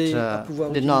demandé à pouvoir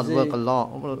did not utiliser work along,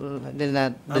 did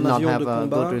not un avion have de a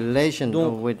combat. good relation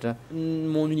Donc, with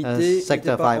mon unité n'était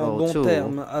Sector pas en bon 502.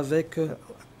 terme avec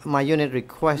my unit le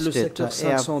requested secteur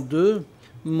air 502.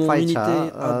 Mon fighter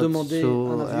unité a demandé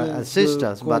to un avion assist de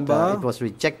us, but combat, it was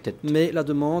rejected. mais la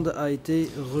demande a été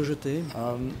rejetée.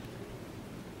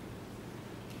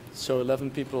 So 11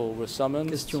 people were summoned.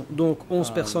 Question. Donc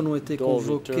 11 personnes ont été Dole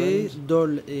convoquées, returned.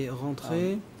 Dole est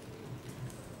rentré.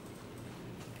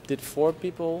 Did 4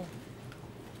 people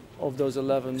of those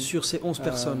 11 Sur ces 11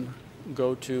 personnes,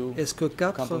 go to est-ce que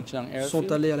 4 Kampong Chhnang airfield?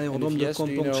 sont allés à And l'aérodrome if de yes, do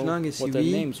you Kampong know Chhnang? Et si what their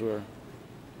oui, names were?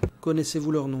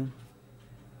 connaissez-vous leurs noms?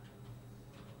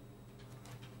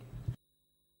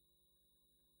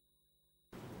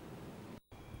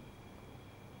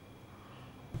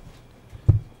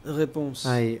 Réponse.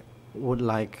 I would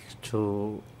like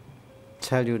to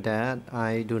tell you that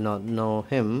I do not know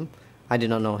him. I did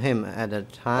not know him at the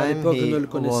time. l'époque, je He ne le was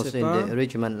connaissais in pas. the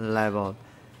regiment level.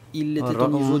 Il était au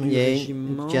niveau du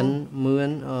régiment. Chen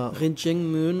Moon Rin Cheng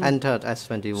Moon entered sont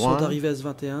S21. arrivés à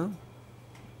S21.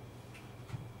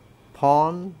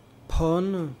 Pawn.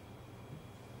 Pawn,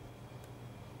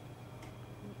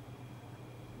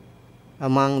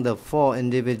 Among the 4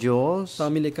 individuals,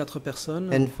 parmi les 4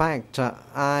 personnes, in fact,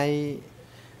 I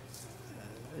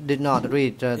did not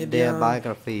read eh their bien,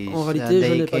 biographies. en réalité, je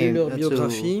They n'ai pas lu came leur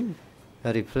biographie. to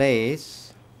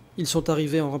replace Ils sont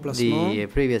arrivés en remplacement the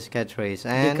previous cadres, des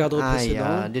and cadres I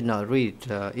précédents. did not read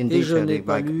in Et je detail n'ai the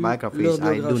pas lu biographies. leur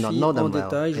I do not biographie know en them well,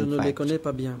 détail, je in ne les fact. connais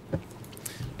pas bien.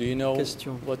 Do you know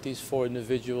Question. what these 4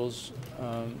 individuals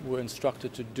were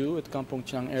instructed to do at Kampong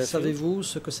Chhnang Airfield? Savez-vous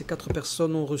ce que ces 4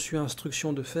 personnes ont reçu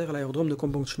instruction de faire à l'aérodrome de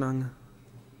Kampong Chhnang?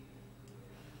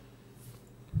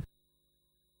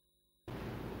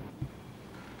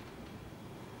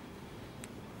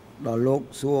ដល់លោក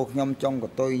សួរខ្ញុំចង់ក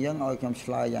តុយអញ្ចឹងឲ្យខ្ញុំឆ្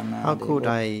លើយយ៉ាងណា How ទេ could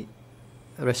លោក I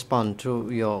respond to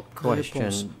your question?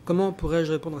 Réponse. Comment pourrais-je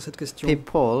répondre à cette question?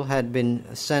 People had been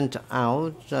sent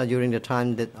out during the time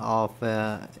of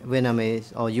Vietnamese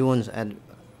or Yuan's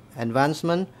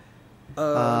advancement.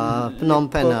 Phnom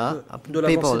Penh,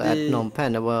 people at Phnom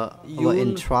Penh were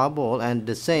in trouble, and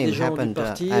the same Les gens ont dû happened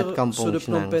partir, at ceux Kampong de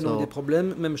Phnom Penh ont Chhnang. des problèmes,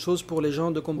 même chose pour les gens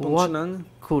de Kampong What Chhnang.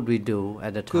 could we do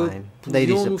at the Que time? They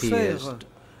pouvions-nous faire? disappeared.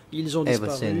 Ils ont ever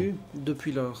disparu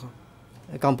depuis lors.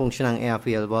 Kampong Chhnang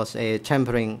Airfield was a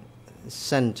tampering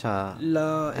center,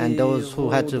 and those who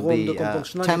had to L'aérodrome be de Kampong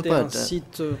Chhnang était tempered un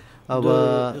site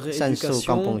were de sent to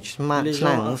Kampong rééducation. Les gens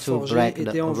Chhnang to forgés break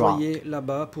étaient the rock. envoyés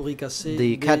là-bas pour y casser The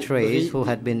des cadres who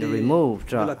had been removed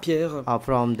de la pierre.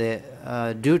 from their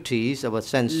duties were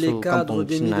sent Les to cadres Kampong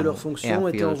démis de Chhnang leurs fonctions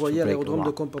étaient Airfield envoyés to à break the l'aérodrome de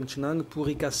rock. Kampong Chhnang pour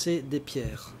y casser des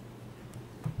pierres.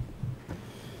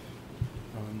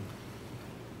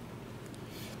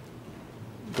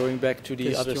 Going back to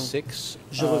the other Question. 6,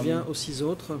 Je reviens aux 6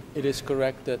 autres. it is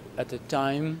correct that at the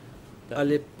time, À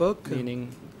l'époque, meaning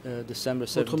December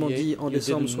autrement 78, dit en you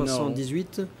décembre didn't know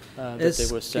 78, that they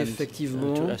est-ce were sent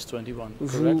qu'effectivement to S21,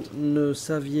 vous correct? ne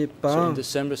saviez So pas in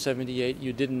December 78,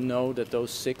 you didn't know that those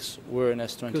 6 were in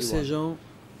que ces S21. gens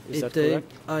Is that étaient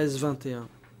correct? à S21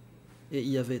 et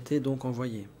y avaient été donc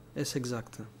envoyés. Est-ce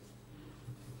exact?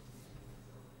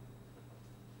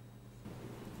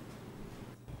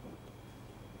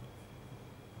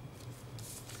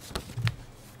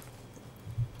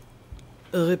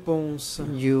 Réponse.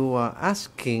 You are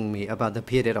asking me about the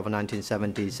period of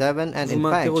 1977, and Vous in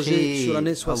fact, m'interrogez sur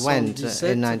l'année he went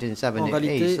 77. in En 1978.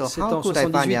 réalité, So c'est how en could I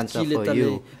find the 78 answer qu'il for est allé.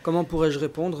 you? Comment pourrais-je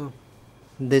répondre?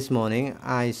 This morning,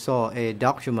 I saw a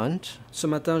document. Ce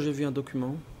matin, j'ai vu un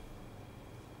document.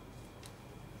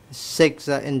 6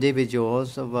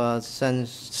 individuals were sent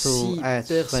to 6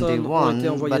 personnes ont été S21,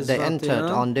 envoyées but they entered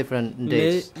S21, on different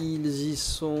mais dates.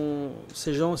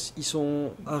 ces gens y sont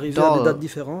arrivés à des dates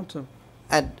différentes.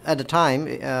 At the time,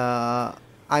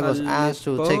 I was asked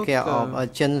to take care of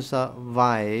Chen's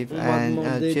wife On m'a and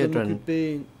demandé de children.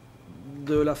 m'occuper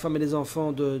de la femme et des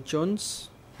enfants de Jones.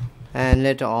 And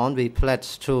later on, we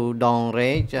pledged to Dong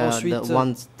Rage, the Ensuite,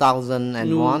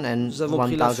 1001 and nous avons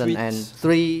pris la fuite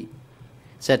 1003,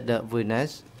 said the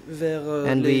witness. Vers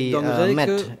And les we Donghaek,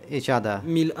 met each other.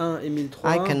 1001 et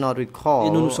 1003. I cannot recall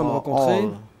Et nous nous sommes rencontrés.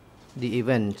 all the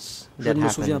events Je that ne me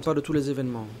souviens happened. pas de tous les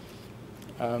événements.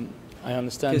 I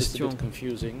understand it's a Question. bit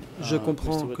confusing. Je Mr.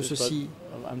 comprends que Witness, but ceci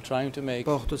I'm trying to make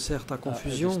porte certes à a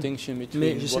confusion, distinction between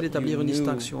mais j'essaie what d'établir you une knew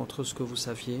distinction entre ce que vous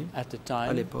saviez at the à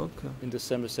time l'époque, in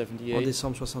December en 78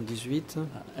 décembre 78,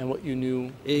 and what you knew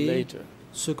et later.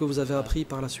 ce que vous avez appris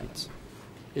par la suite.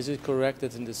 Is it correct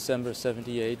that in December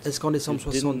 78 Est-ce qu'en décembre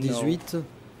you didn't know, 78,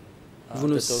 vous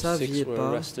ne that those 6 saviez were pas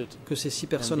arrested que ces 6 and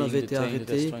personnes being avaient été detained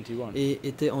at arrêtées S21? et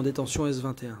étaient en détention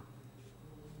S21?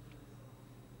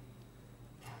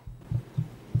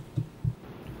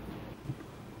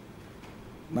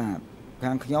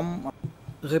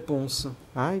 Réponse.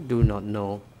 I do not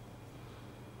know.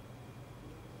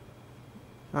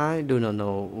 I do not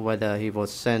know whether he was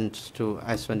sent to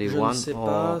Je ne S21 sais or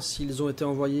pas s'ils ont été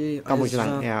envoyés à Kampong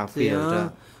Chhnang Airfield. S21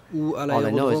 ou à All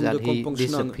I know is l'aérodrome de that he Kampong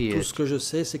Chhnang. disappeared. Tout ce que je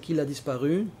sais, c'est qu'il a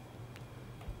disparu.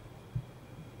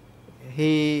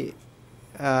 he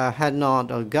had not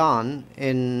gone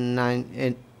in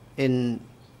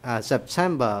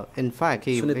September. In fact,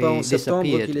 he Ce n'est pas en septembre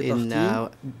disappeared qu'il est in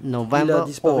parti. Il November a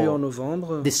disparu en or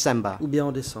novembre December. ou bien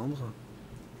en décembre.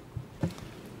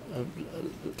 Let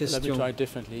me Question. try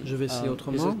differently. Je vais essayer Is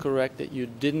autrement. it correct that you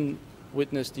didn't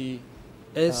witness the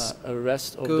Est-ce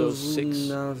arrest of que those vous 6?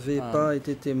 n'avez pas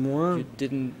été témoin You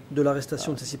didn't de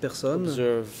l'arrestation de ces 6 personnes?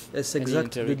 observe Est-ce any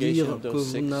exact de interrogation dire of que those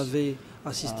vous 6? n'avez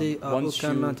assisté à Once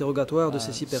aucun you, interrogatoire de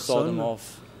ces 6 saw them personnes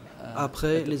off,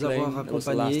 après at the les avoir plane, it was the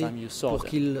last accompagnés time you saw pour them.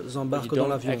 qu'ils But you embarquent dans don't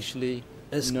l'avion? actually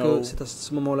Est-ce know que c'est à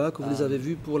ce moment-là que vous les avez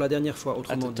vus pour la dernière fois? at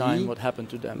Autrement the time dit, what happened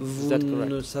to them? Is vous that ne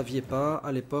correct? saviez pas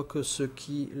à l'époque ce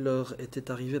qui leur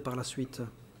était arrivé par la suite.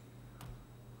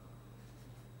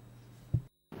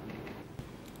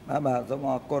 បាទសូម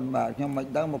អរគុណបាទខ្ញុំមិន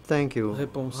ដឹងមក Thank you.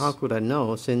 Réponse. How could I know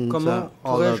since Comment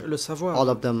all pourrais-je le savoir?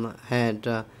 of them had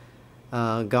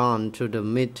gone to the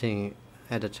meeting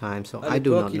at the time, so À I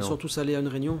do l'époque, not ils sont know. tous allés à une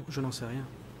réunion, je n'en sais rien.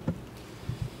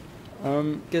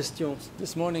 Question.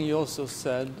 This morning you also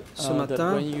said Ce that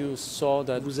matin, when you saw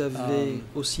that Vous avez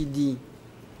aussi dit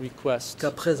request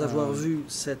qu'après avoir vu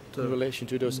cette in relation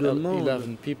to those demande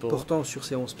 11 people, portant sur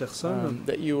ces 11 personnes,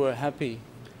 that you were happy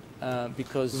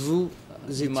because vous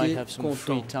you might étiez have some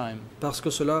free content time. parce que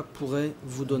cela pourrait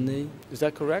vous donner Is that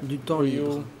correct? du temps Were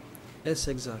libre. you Est-ce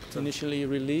exact? initially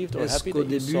relieved or Est-ce happy qu'au that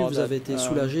you début saw vous that avez été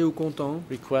soulagé ou content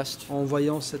request? en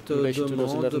voyant cette in relation to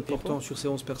those 11 demande people? portant sur ces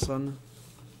 11 personnes?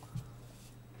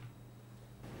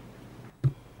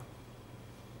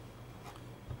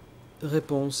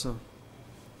 Réponse.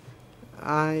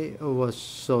 I was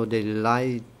so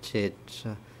delighted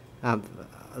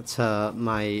after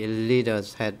my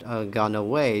leaders had gone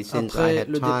away, since I Après had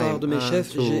le départ time de mes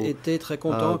chefs, j'ai to été très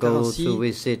content car go ainsi to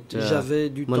visit j'avais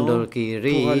du temps pour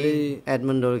Mandalgiri. aller At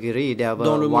Mandalgiri, there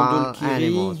dans le were wild Mandalgiri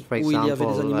animals, for où il y avait des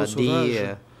example, animaux sauvages,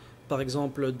 deer, par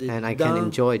exemple des and I can daims.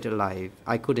 enjoy the life.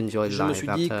 I could enjoy Je me life suis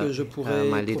dit que je after pourrais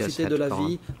my leaders profiter de had la gone.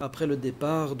 vie après le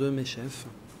départ de mes chefs.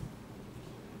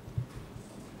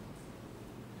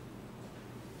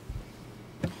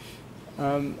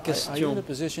 Are you in Question. a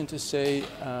position to say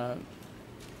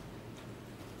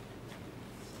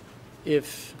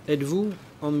if Êtes-vous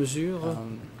en mesure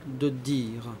um, de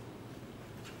dire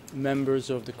members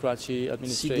of the Karachi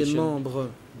si des administration, membres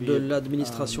be de it,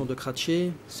 l'administration de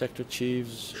Kratchi, sector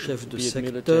chiefs, chefs de be it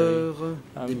military, secteur,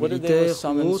 des whether they were militaires ou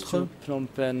summoned autres, to Phnom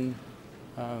Penh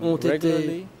ont été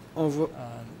regularly,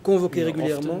 convoqués you know,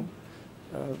 régulièrement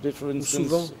did, for ou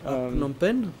souvent instance, à Phnom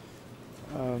Penh?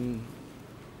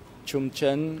 Chum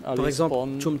Chen, Par alias exemple,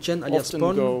 Pon, Chum Chen alias often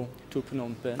Pon go to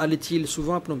Phnom Penh. allait-il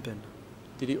souvent à Phnom Penh?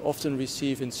 Did he often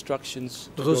receive instructions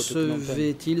to go to Phnom Penh?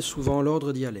 Recevait-il souvent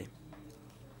l'ordre d'y aller?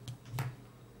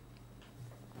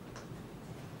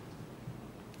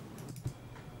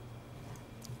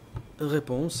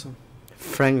 Réponse.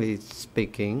 Frankly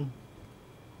speaking,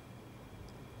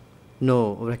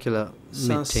 no regular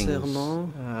meetings Sincèrement,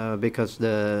 because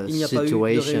the il n'y a pas eu de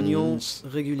réunion situations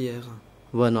régulière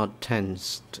were not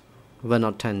tense.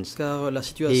 car la He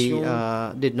situation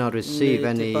did not receive n'était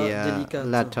any pas délicate.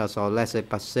 letters or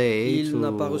laissez-passer Il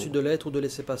n'a pas reçu de to lettre ou de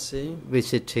laissez-passer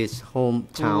visit his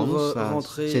hometowns pour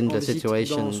rentrer since en the visite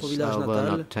situations dans son village were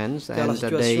natal, not tense, car la and they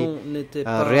situation n'était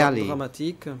pas really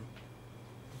dramatique.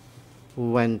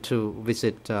 went to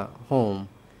visit home.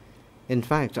 In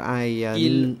fact, I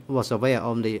Il was aware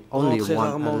of only rentrait one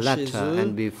rarement chez letter, eux.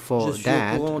 and before Je suis au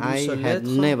that, courant d'une I seule had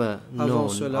lettre. never Avant known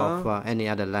cela, of any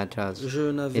other letters Je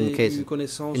in n'avais case, eu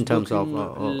connaissance in terms of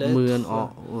d'aucune Moon lettre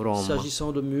or Rome.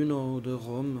 s'agissant de Mun ou de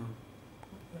Rome.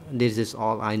 This is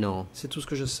all I know. C'est tout ce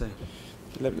que je sais.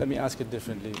 Let me ask it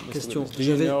differently. Mr. Question. Witness. Do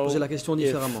Je you vais know poser la question if,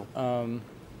 différemment.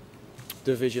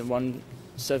 Division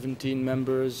 117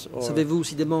 members or Savez-vous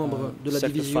si des membres de la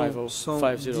Sector division 505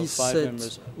 members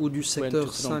 117 ou du secteur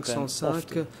went to Phnom Penh 505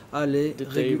 often? allaient Did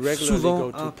they regularly souvent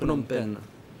go to à Phnom Penh?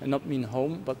 And not mean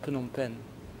home, but Phnom Penh.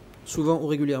 Souvent ou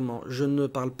régulièrement. Je ne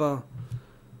parle pas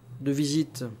de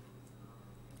visite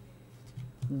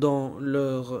dans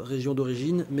leur région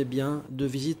d'origine, mais bien de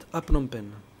visite à Phnom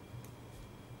Penh.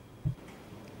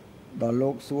 ដល់លោ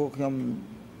កសួរខ្ញុំ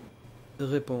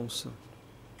Réponse.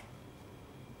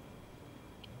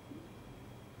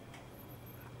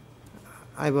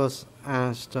 I was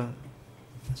asked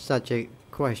such a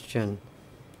question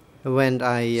when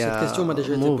I Cette question m'a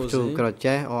déjà été moved to posée.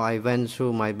 Karachi, or I went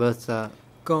through my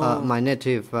Quand my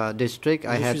native district.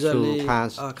 I je had suis allé to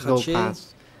pass, à go Karachi,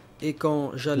 past, et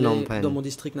quand j'allais Phnom Penh. dans mon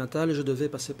district natal, je devais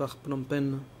passer par Phnom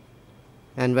Penh.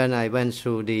 and when I went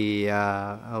through the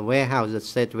warehouse, the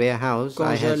state warehouse, Quand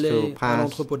I had to j'allais à pass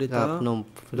l'entrepôt d'État,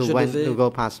 to devais go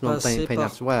past Phnom passer Penh par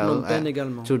as well, Phnom Penh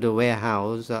également. to the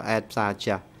warehouse at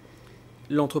Sacha.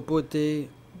 L'entrepôt était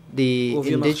The au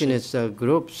vieux marché. indigenous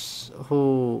groups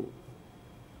who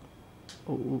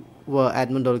were at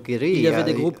Mandalgiri Il y avait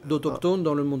des groupes d'autochtones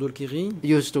dans le Mondulkiri,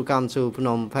 used to come to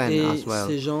Phnom Penh et as well.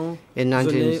 ces gens In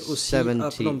venaient aussi à Phnom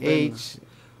Penh. 1978,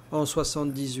 En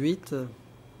 78,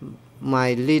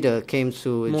 my leader came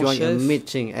to Mon join a chef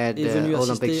meeting at est venu the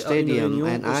Olympic assister à une Stadium, réunion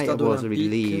and au I stade was olympique.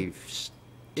 relieved.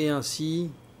 et ainsi,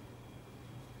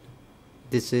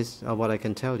 This is what I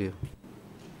can tell you.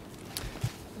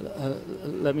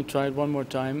 Let me try it one more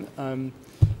time.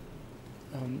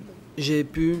 j'ai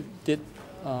pu Did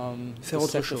faire the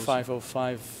autre Sector chose.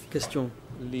 505 Question.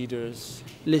 leaders,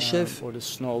 Les chefs or the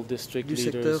SNOL district du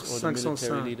leaders, secteur or the military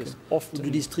 505 leaders ou often, du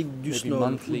district du maybe SNOL ou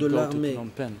monthly, de go to l'armée Phnom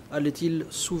Penh? allait-il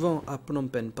souvent à Phnom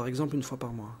Penh, par exemple une fois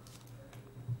par mois?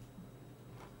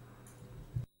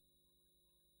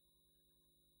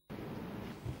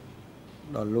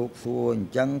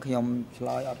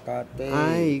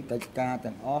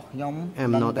 I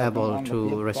am not able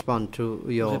to respond to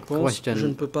your Réponse, je ne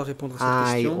question. peux pas répondre à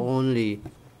cette I question. only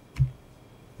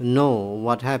know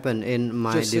what happened in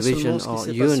my Je sais division seulement ce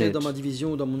qui or s'est passé unit. dans ma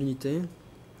division ou dans mon unité.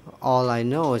 All I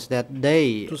know is that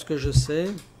they Tout ce que je sais,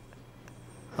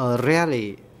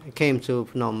 rarely came to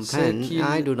Phnom c'est Penh. qu'ils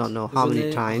I do not know how many venaient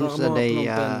times rarement à they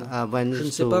Phnom Penh. went Je ne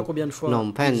sais pas to combien de fois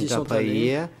Phnom Penh ils y sont per allés.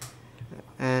 year.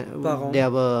 And Par an. there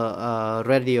were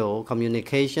radio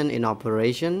communication in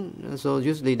operation, so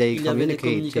usually they Il y avait des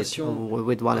communicated communications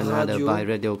with one another radio by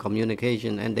radio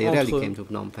communication, and they entre rarely eux. came to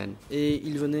Phnom Penh. Et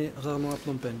ils venaient rarement à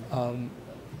Phnom Penh.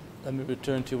 Let me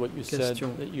return to what you said, Question.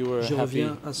 that you were Je happy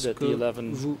reviens à ce that que the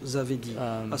 11 vous avez dit,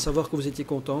 à savoir que vous étiez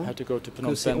content had to go to Phnom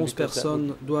que ces Penh 11 because that personnes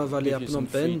would doivent aller à give you Phnom some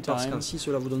free Penh parce time. qu'ainsi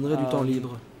cela vous donnerait du temps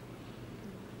libre.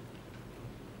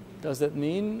 Does that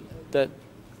mean that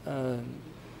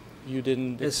you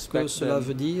didn't Est-ce que expect cela them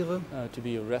veut dire to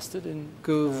be arrested in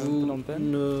que vous Phnom Penh?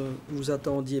 ne vous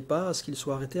attendiez pas à ce qu'ils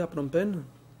soient arrêtés à Phnom Penh?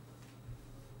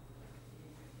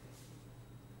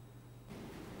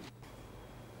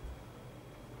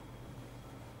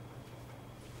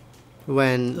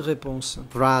 When Réponse.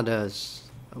 brothers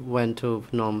went to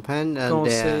Phnom Penh, Quand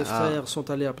there ses frères sont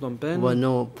allés à Phnom Penh, were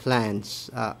no plans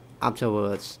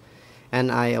afterwards, and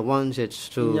I wanted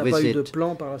il n'y to a pas eu de visit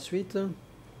plan par la suite.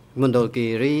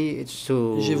 Mundulgiri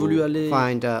to J'ai voulu aller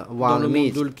find dans wild le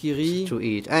meat Mundulgiri to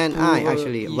eat, and pour I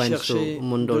actually y went chercher to de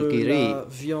Mundulgiri. la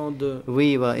viande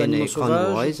We were in a d'animaux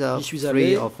sauvages. convoy of J'y suis 3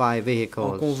 allé or 5 en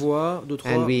vehicles, convoi de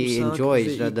 3 and ou we 5 enjoyed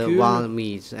the véhicules wild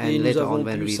meats. et And nous later avons on,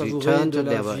 when pu we savourer returned, de la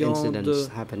there were viande incidents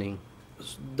happening.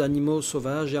 d'animaux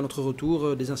sauvages et à notre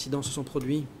retour, des incidents se sont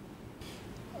produits.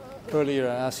 Earlier,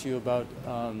 I asked you about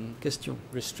Question.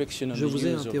 restriction on Je the vous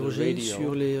ai use of the interrogé radio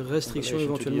sur les in restrictions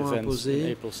relation to the éventuellement events in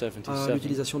imposées April à 77.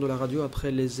 l'utilisation de la radio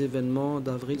après les événements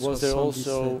d'avril Was there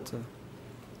also 77.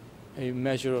 a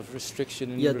measure of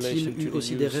restriction in Y relation a-t-il to eu the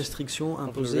aussi des use restrictions of the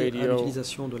imposées à radio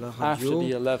l'utilisation de la after radio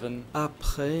the 11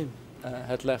 après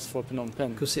had left for Phnom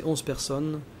Penh? que ces 11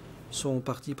 personnes sont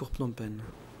parties pour Phnom Penh?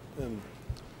 No,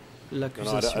 I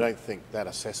L'accusation. don't think that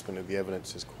assessment of the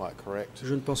evidence is quite correct.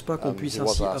 Je ne pense pas qu'on puisse he was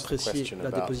ainsi asked the apprécier question la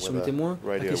about déposition du whether témoin.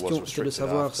 La radio was question était de restricted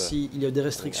savoir after, s'il y a eu des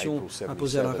restrictions April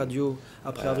imposées à la 77, radio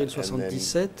après avril and then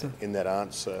 77. in that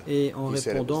answer, Et en he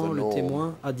said it was répondant, the le norm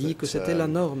témoin a dit que that, c'était la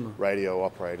norme, radio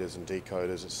operators and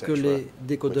decoders, etc., que les were changed on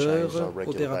décodeurs, a regular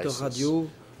opérateurs basis. radio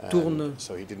tournent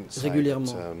So he didn't say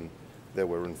régulièrement. that, there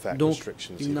were in fact Donc,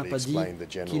 restrictions. il n'a He pas dit explained the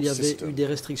general qu'il y avait eu system des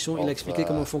restrictions. Il a of, expliqué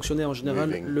comment fonctionnait en général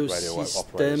moving le radio operators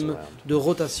système around. de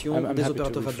rotation I'm des happy to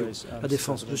opérateurs radio. rephrase, La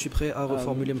défense. Je suis prêt à Um,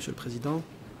 reformuler, Monsieur le Président,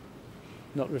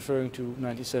 Not referring to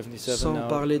 1977 sans now,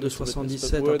 parler de Mr. Witness,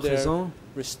 77 but à were there présent.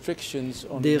 restrictions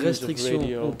on Des the use of restrictions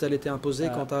radio ont-elles été imposées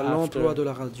quant à after, l'emploi de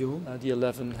la radio the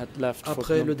 11 had left for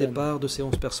après Phnom le Penh? départ de ces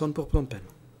 11 personnes pour Phnom Penh?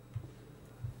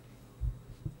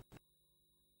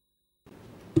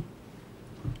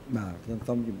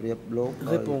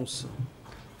 Réponse.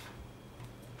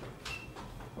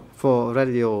 For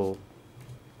radio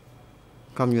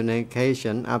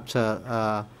communication,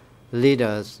 after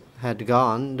leaders had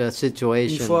gone, the Une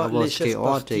situation fois les was chefs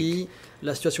chaotic. partis,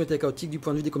 la situation était chaotique du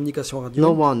point de vue des communications radio.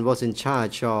 No one was in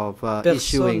charge of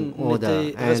issuing Personne order,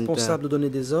 n'était and responsable de donner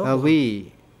des ordres. we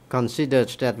considered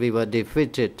that we were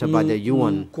defeated by the Nous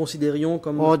Yuan. considérions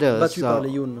comme Orders battus par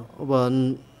les Yun.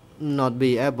 were not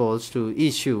be able to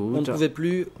issue On ne pouvait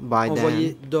plus by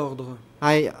envoyer them. d'ordres.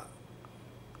 I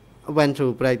went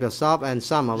to Praikasap and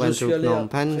some Je went suis to allé à Phnom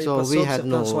Penh, so Praikasap, we had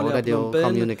certains sont no allés à radio Phnom Penh. Nous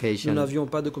communication. n'avions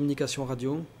pas de communication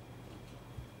radio.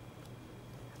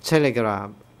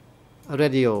 Telegraph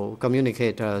radio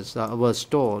communicators were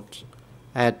stored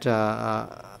at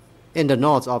in the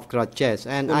north of Kratches,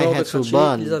 and Au I nord de had to Kratché,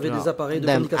 burn ils avaient des appareils de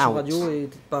them communication out. radio et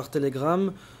par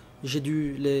télégramme, j'ai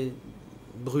dû les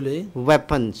brûler.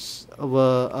 Weapons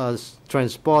were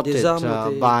transported Des armes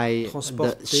étaient by the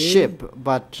transportées ship,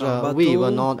 but par we bateau,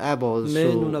 were not able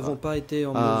Mais nous to n'avons pas été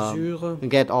en mesure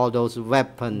get all those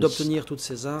weapons d'obtenir toutes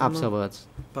ces armes afterwards.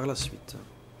 par la suite.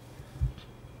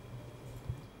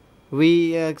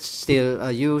 We still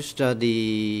used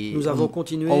the Nous avons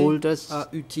continué oldest à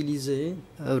utiliser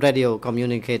radio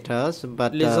communicators,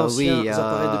 but les anciens we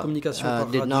appareils de communication par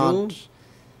did radio. not.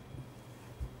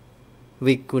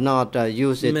 We could not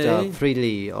use it Mais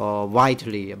freely or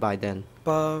widely by then.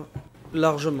 Pas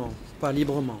largement, pas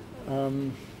librement.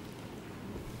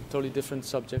 Totally different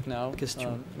subject now.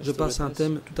 Question. Mr. Je passe à un Witness.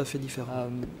 thème tout à fait différent.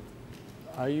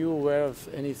 Are you aware of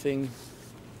anything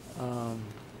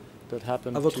that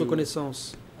happened À votre to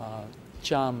connaissance,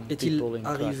 Cham est-il people in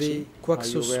arrivé Karachi? quoi que Are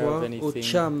ce you aware of soit aux anything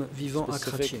Cham vivant à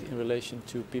specific Karachi? in relation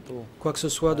to people Quoi que ce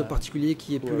soit de particulier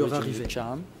qui ait who pu are leur originally arriver?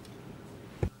 Cham?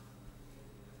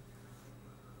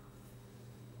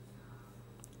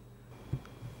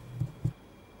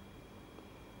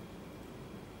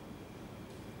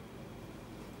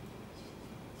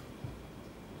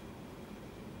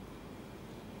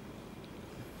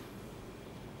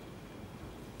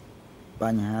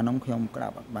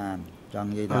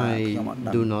 I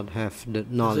do not have the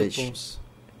knowledge. Réponse.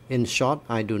 In short,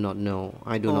 I do not know.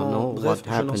 I do not En know bref, what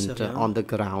je n'en sais happened rien. on the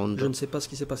Je ground. ne sais pas ce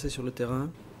qui s'est passé sur le terrain.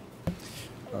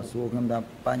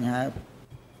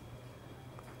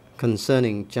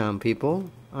 Concerning Cham people,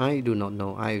 I do not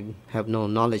know. I have no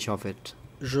knowledge of it.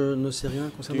 Je ne sais rien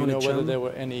Do concernant you know les whether Cham. there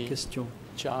were any Question.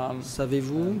 Cham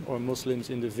Savez-vous or Muslims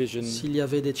in the division s'il y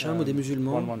avait des Cham ou des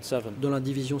musulmans 117? dans la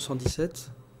division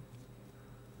 117?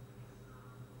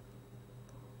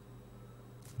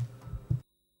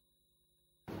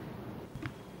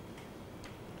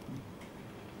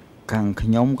 I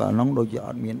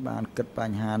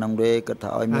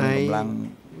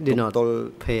did not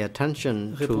Pay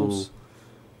attention to Réponse.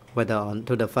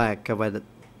 to the fact whether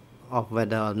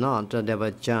or not there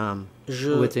were Cham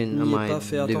Je within n'y ai my pas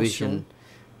fait attention. division.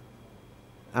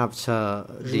 After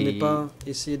Je n'ai the pas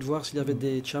essayé de voir s'il y avait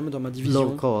des Cham dans ma division.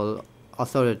 local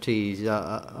authorities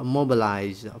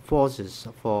mobilized forces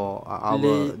for our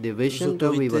Les division,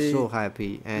 we were autorités so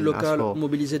happy. And as Locales for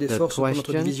mobilisaient des the forces pour notre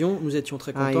question, division. Nous étions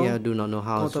très I contents. do not know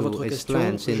how Quant à votre to question,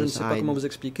 explain je ne since sais pas comment I vous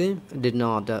expliquer, did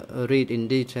not read in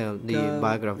detail the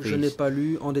car je n'ai biographies pas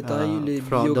lu en détail les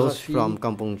from those biographies from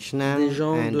Kampong Chhnang des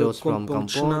gens and de those from Kampong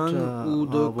Kampot Chhnang ou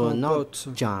de were not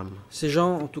Kampot. Cham. Ces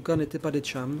gens, en tout cas, n'étaient pas des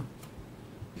Cham.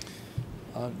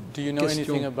 Do you know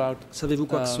Question. anything about Savez-vous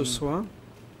quoi que ce soit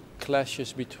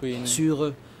clashes between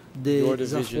sur des your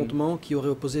division affrontements qui auraient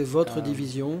opposé votre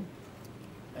division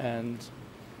and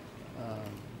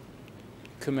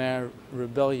Khmer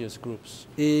rebellious groups?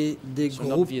 et des So not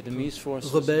groupes Vietnamese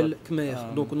forces, rebelles but, khmer?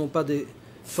 Donc non pas des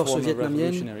forces former vietnamiennes,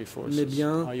 revolutionary forces. mais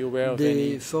bien Are you aware of des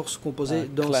any forces composées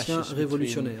clashes d'anciens between,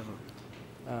 révolutionnaires.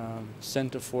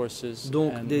 center forces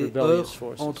Donc and des rebellious heurts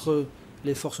forces? entre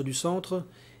les forces du centre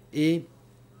et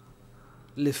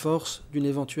les forces d'une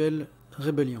éventuelle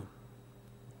rébellion.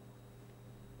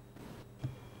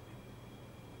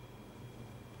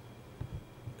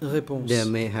 Réponse. There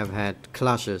may have had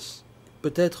clashes.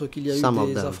 Peut-être qu'il y a Some eu of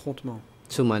des them. affrontements.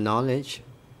 To my knowledge,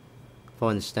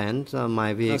 for instance,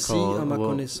 my Ainsi, vehicle à ma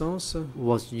connaissance,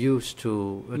 was used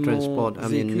to mon transport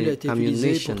véhicule a été utilisé pour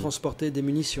ammunition, transporter des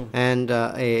munitions. and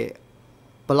a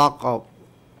block of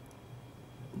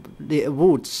the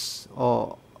woods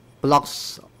or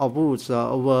blocks of woods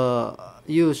were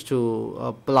used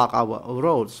to block our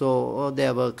road. So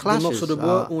there were Des morceaux clashes de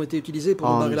bois ont été utilisés pour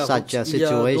on barrer la route. such a Il y a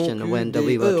donc situation eu when des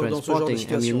we were heurts dans ce genre de transporting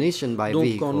situation. ammunition by Donc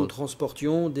quand nous vehicle.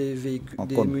 transportions des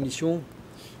munitions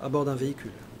à bord d'un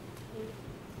véhicule.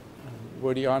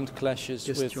 Were the armed clashes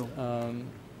with Question.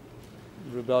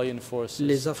 rebellion forces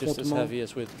Les just as affrontements heavy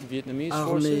as with Vietnamese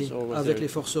Armés forces, or was avec there les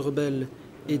forces rebelles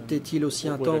étaient-ils aussi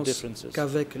were there intenses differences?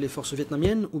 qu'avec les forces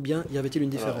vietnamiennes ou bien y avait-il une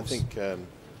I différence? think counsel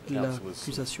was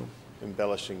L'accusation.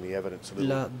 embellishing the evidence a little.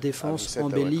 La He défense said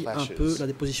there were embellit un clashes. peu la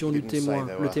déposition He du didn't say témoin.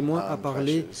 there Le were témoin a armed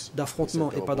parlé clashes. d'affrontement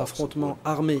He said et pas there were blocks of d'affrontement wood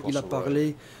armé. Il a across the road.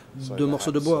 parlé So de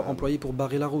morceaux de perhaps, bois employés pour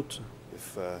barrer la route.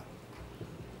 If the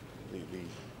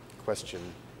question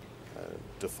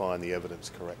define the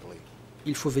evidence correctly.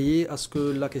 Il faut veiller à ce que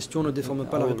la question ne déforme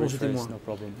pas la I will réponse du rephrase, témoin. no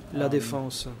problem. La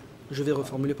défense. Je vais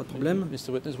reformuler, pas de problème.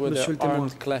 Mr. Witness, were Monsieur there le témoin,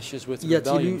 armed clashes with y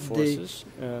a-t-il rebellion eu forces?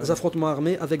 des affrontements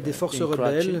armés avec des forces in Karachi?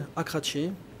 rebelles à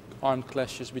Karachi, Armed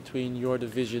clashes between your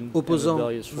division and opposant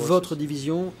rebellious forces? votre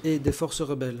division et des forces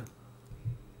rebelles.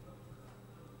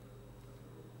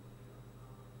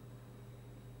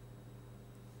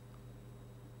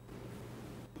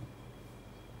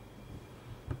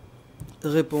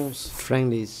 Réponse.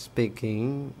 Frankly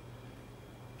speaking,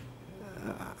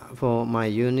 for my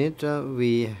unit,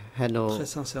 we had no Très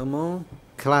sincèrement,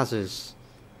 classes.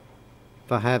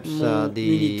 Perhaps mon the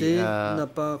unité n'a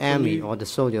pas army connu or the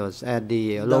soldiers at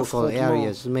the local d'affrontements.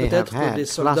 areas may have Peut-être had des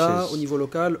soldats au classes. niveau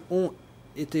local ont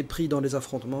été pris dans des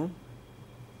affrontements.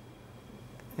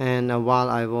 And while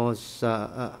I was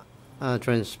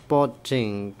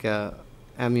transporting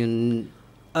ammunition,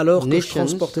 Alors que je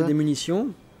transportais des munitions,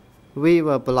 we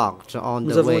were blocked on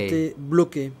Nous the avons way été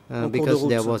bloqués en cours de because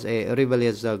there route. was a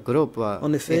rebellious group,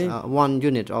 En effet, one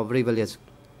unit of rebellious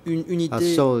Une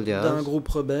unité soldiers. d'un groupe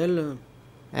rebelle.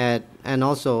 And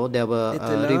also there were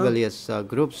était là. rebellious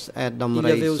groups at Il y avait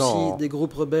Domrey aussi Saw. des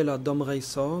groupes rebelles à Domrey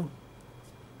Saw.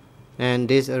 And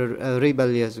these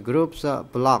rebellious groups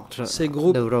blocked Ces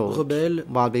groupes the road rebelles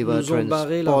while we were nous ont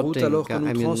barré la route alors que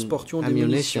nous transportions des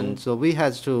ammunition. munitions. So we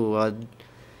had to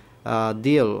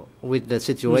deal with the Nous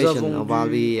situation avons while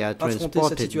dû we affronter cette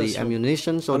transported the situation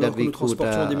ammunition so alors that que we nous could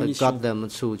transportions des munitions got them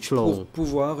to pour Chlong.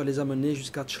 pouvoir les amener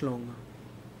jusqu'à Chlong.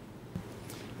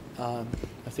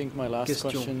 I think my last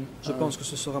question Je pense que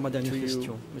ce sera ma to dernière you,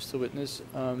 question. Mr. Witness.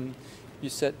 You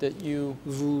said that you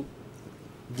Vous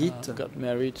dites got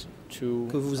married to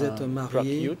que vous êtes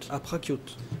marié Prakyut. à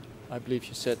Prakyut. I believe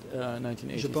you said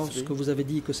 1983. Je pense que vous avez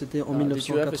dit que c'était en Did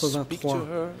you ever speak to 1983.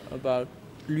 her about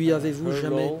Lui avez-vous her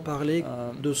jamais role, parlé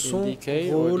de in son DK, or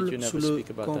did rôle you never sous le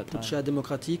speak about that Kampuchea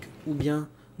démocratique ou bien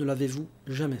ne l'avez-vous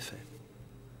jamais fait?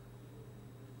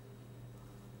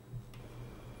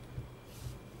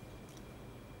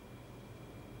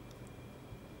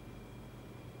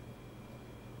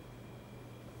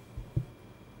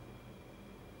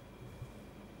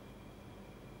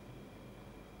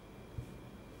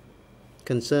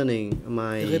 Concerning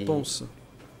my Réponse.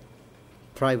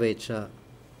 private,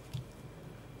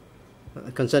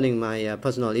 concerning my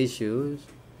personal issues.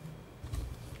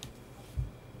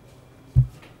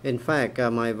 In fact,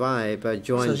 my wife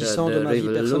joined S'agissant de the ma vie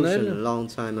revolution personnelle, a long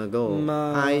time ago.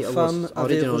 ma I femme was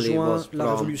avait originally rejoint was la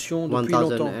from révolution depuis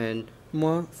longtemps. 1003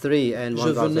 Moi, and je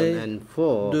venais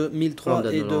 1004 de from 1003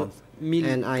 the et de north.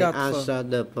 And I 1004. asked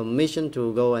the permission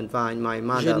to go and find my J'ai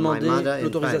mother. My demandé mother, in fact,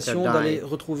 l'autorisation d'aller died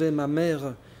retrouver ma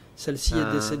mère. Celle-ci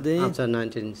est décédée after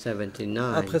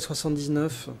 1979. après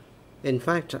 79. In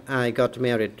fact, I got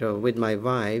married with my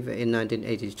wife in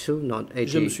 1982, not 83.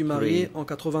 Je me suis marié en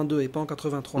 82 et pas en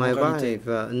 83 My en réalité.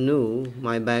 wife knew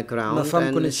my background Ma femme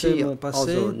and connaissait she mon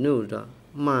passé. also knew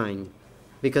mine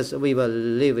because we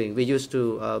used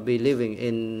to be living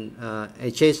in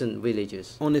adjacent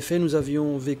villages. En effet, nous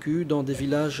avions vécu dans des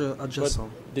villages adjacents.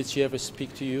 Did she ever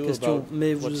speak to you Question, about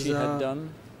mais what vous she had done?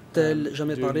 a-t-elle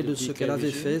jamais during parlé the de ce DK qu'elle avait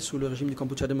regime? fait sous le régime du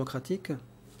Kampuchea démocratique?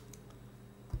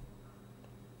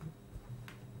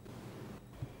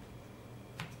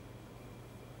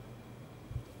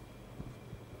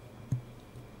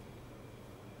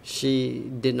 She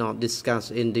did not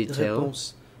discuss in detail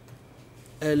Réponse.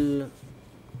 Elle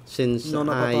since n'en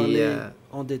a pas I parlé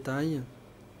en détail.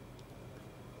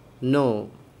 know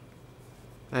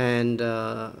and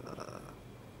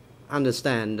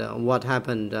understand what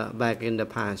happened back in the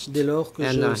past. Dès lors que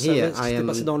And je savais here ce I qui s'était am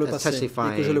passé dans le passé et que je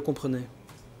testifying. le comprenais.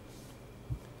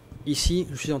 Ici,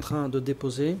 je suis en train de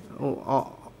déposer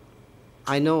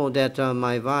I know that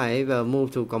my wife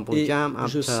moved to et Kampuchea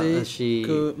je after sais she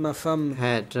que ma femme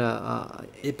had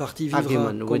est partie vivre argument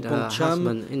à with her Kompongcham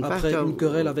husband. In après fact, une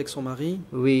querelle avec son mari.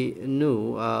 we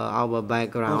knew our En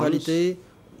backgrounds, réalité,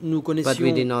 nous connaissions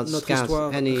we did not notre discuss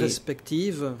histoire any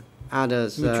respective,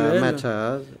 others mutuelle,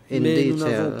 matters in mais nous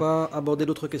n'avons detail. pas abordé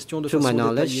d'autres questions de To my façon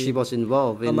knowledge, she détaillée. was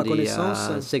involved À in ma the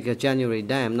connaissance, 6th January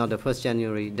dam, not the 1st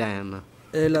January dam.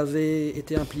 Elle avait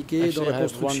été impliquée Actually, dans la I have one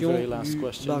construction very last du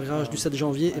question. barrage du 7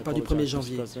 janvier et pas du 1er apologize,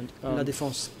 janvier. Mr. President. La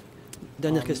défense.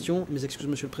 Dernière question, mes excuses,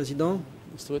 Monsieur le Président.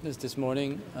 Mr. Witness, this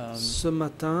morning, Ce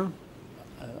matin,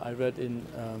 I read in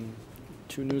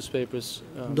two newspapers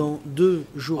dans 2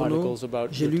 journaux, articles about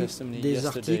j'ai your lu testimony des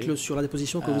yesterday. articles sur la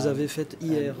déposition que vous avez faite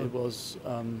hier. And it was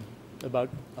about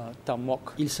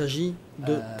Tamok. Il s'agit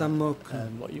de Tamok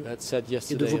And what you had said et de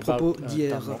yesterday vos propos about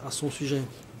d'hier Tamok. à son sujet.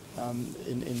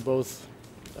 In both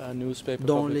newspaper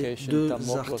Dans les publications, 2 Tamok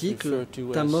was articles, referred to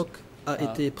as Tamok a quote,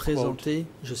 été présenté,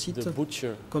 je cite, the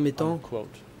butcher, comme étant unquote.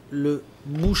 le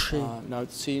boucher. Now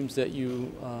it seems that you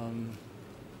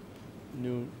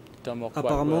knew Tamok quite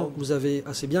Apparemment, well. vous avez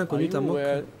assez bien Are connu you Tamok.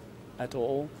 aware at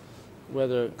all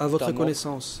whether À votre Tamok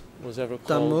connaissance, was ever called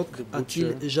Tamok the a-t-il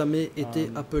butcher jamais été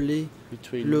appelé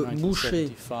between le boucher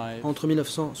 1975 entre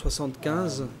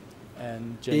 1975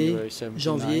 and et January 79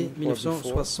 janvier or before?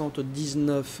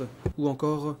 1979 ou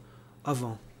encore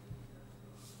avant?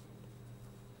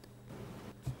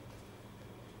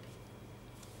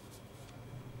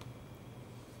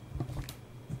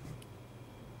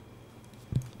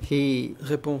 He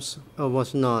Réponse.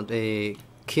 was not a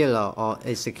killer or Ce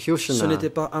executioner. n'était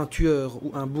pas un tueur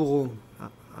ou un bourreau.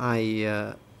 I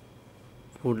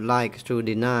would like to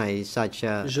deny such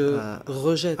Je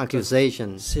rejette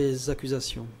accusations. ces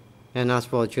accusations. And as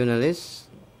for journalists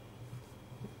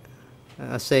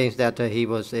saying that he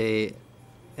was a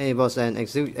he was an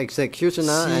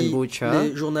executioner Si and butcher,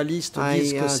 les journalistes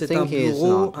disent que c'est un he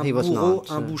bourreau, was not.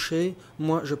 un boucher,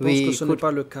 moi je pense We que ce n'est could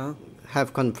pas le cas.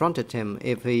 have confronted him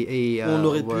if he On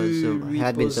aurait pu lui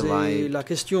had been poser survived. la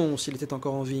question s'il était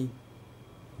encore en vie.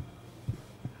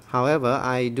 However,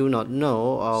 I do not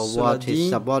know Cela what dit, his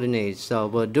subordinates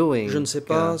were doing Je ne sais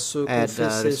pas ce qu'ont at fait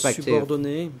ses respective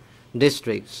subordonnés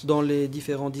districts. dans les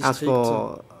différents As districts.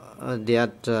 for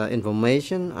that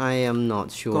information, I am not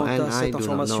sure, Quant and à I cette do not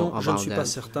information, know je ne about suis pas that.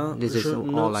 certain. This is Je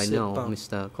all ne I sais know, pas.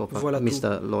 Mr. Cooper, Voilà tout.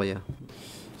 Mr. Lawyer.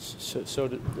 So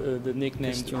the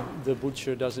nickname, Question. the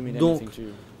butcher, doesn't mean Donc, anything to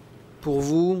you. Pour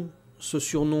vous, ce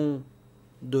surnom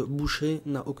de boucher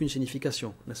n'a aucune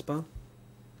signification, n'est-ce pas?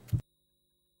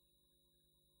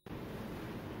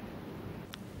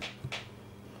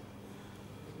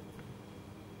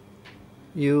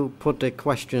 You put a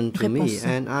question to me, Réponse.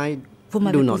 and I Vous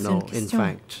m'avez do not posé know, une in question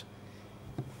fact.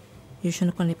 et je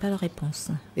ne connais pas la réponse.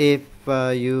 If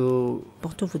you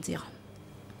Pour tout vous dire,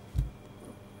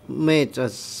 made a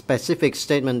specific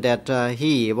statement that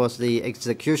he was the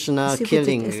executioner Si vous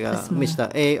killing dites expressement Mr.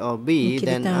 A or B, qu'il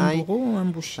then était un I bourreau ou un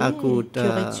boucher could qui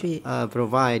aurait tué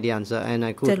provide the answer and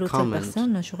I telle could ou telle comment.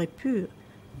 personne, j'aurais pu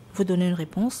vous donner une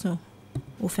réponse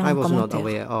ou faire I un was not commentaire.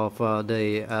 aware of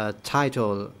the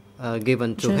title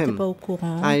given Je to n'étais him. pas au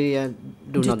courant I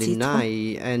do du not titre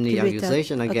deny any qui lui était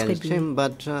accusation against attribué. him,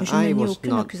 but Je I n'ai mis was aucune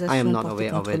not. I accusation am not portée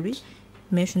aware of contre lui, it.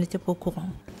 mais je n'étais pas au courant.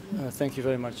 Thank you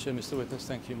very much, Mr. Witness.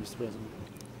 Thank you, Mr. President.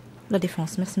 La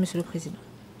défense, merci Monsieur le Président.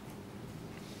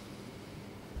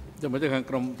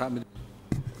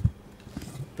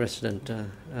 President,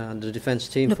 the defense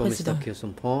team Le for Mr. Président.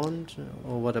 Kyusumpon,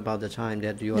 or what about the time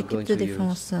that you are going L'équipe de to use?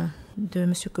 défense de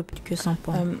M.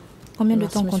 Kyusumpon, combien de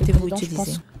merci, temps Monsieur le comptez-vous Président. Je pense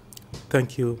utiliser?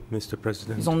 Thank you, Mr.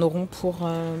 President. Ils en auront pour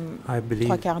I believe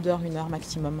 3 quarts d'heure, 1 heure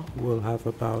maximum. we'll have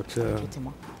about avec les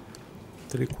témoins.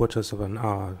 3/4 of an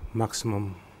hour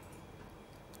maximum.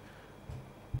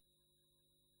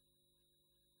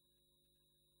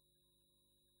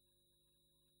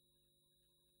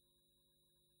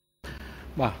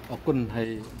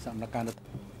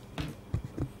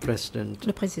 President,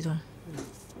 Le Président,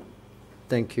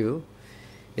 thank you.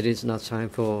 It is now time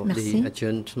for Merci. the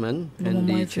adjournment, le and moment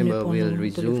the est venu chamber pour will nous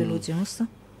de lever resume l'audience.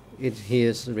 its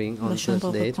hearing on La Chambre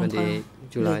Thursday, reprendra 28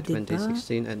 July les débats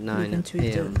 2016 at le 9 28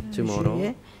 a.m. tomorrow.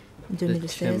 juillet The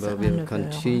 2016 chamber à will 9 heures.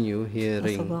 continue À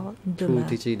hearing savoir, 2 demain,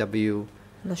 TCW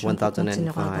la Chambre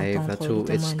continuera 1005 d'entendre to le its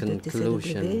témoin de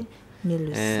conclusion, TCW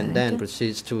and then 1005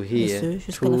 proceeds to et hear ce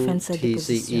jusqu'à la fin de 2 sa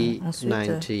déposition. TCE Ensuite,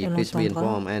 90. elle Please be entendra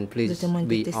informed and le please témoin de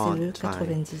be TCE on time.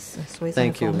 90. Soyez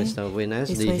Thank you, informés Mr. Witness.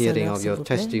 et The soyez à hearing l'heure, of s'il your vous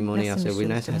plaît. testimony Merci, as a monsieur le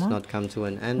witness has témoin. not come to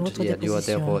an end Votre yet. You are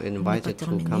therefore déposition n'est invited pas to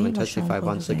come terminée. and La testify Chambre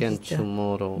once vous again invite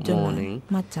tomorrow demain morning.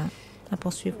 matin à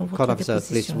poursuivre Court votre officer,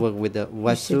 please déposition. work with the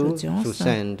Huissier vessel d'audience, to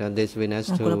send this witness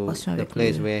en to collaboration the avec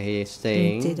place le where he is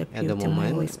staying unité at the d'appui au témoin ou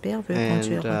moment, expert veut and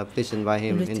conduire please invite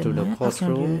him le into the témoin à son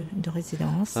lieu courtroom de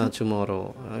résidence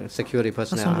tomorrow. Security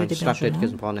personnel son are lieu instructed d'hébergement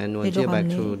Kyusumpon and et le Nuantia back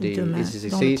ramener to the demain dans le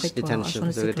ECCC's prétoire detention agent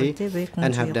de facility sécurité veuillez and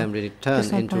have conduire them return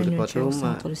Kyusumpon into et the Nuantia au courtroom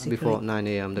centre de before sécurité 9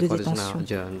 a.m. The de court is now détention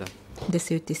adjourned. des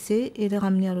CETC et les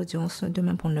ramener à l'audience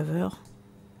demain pour 9 heures.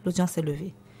 L'audience est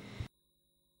levée.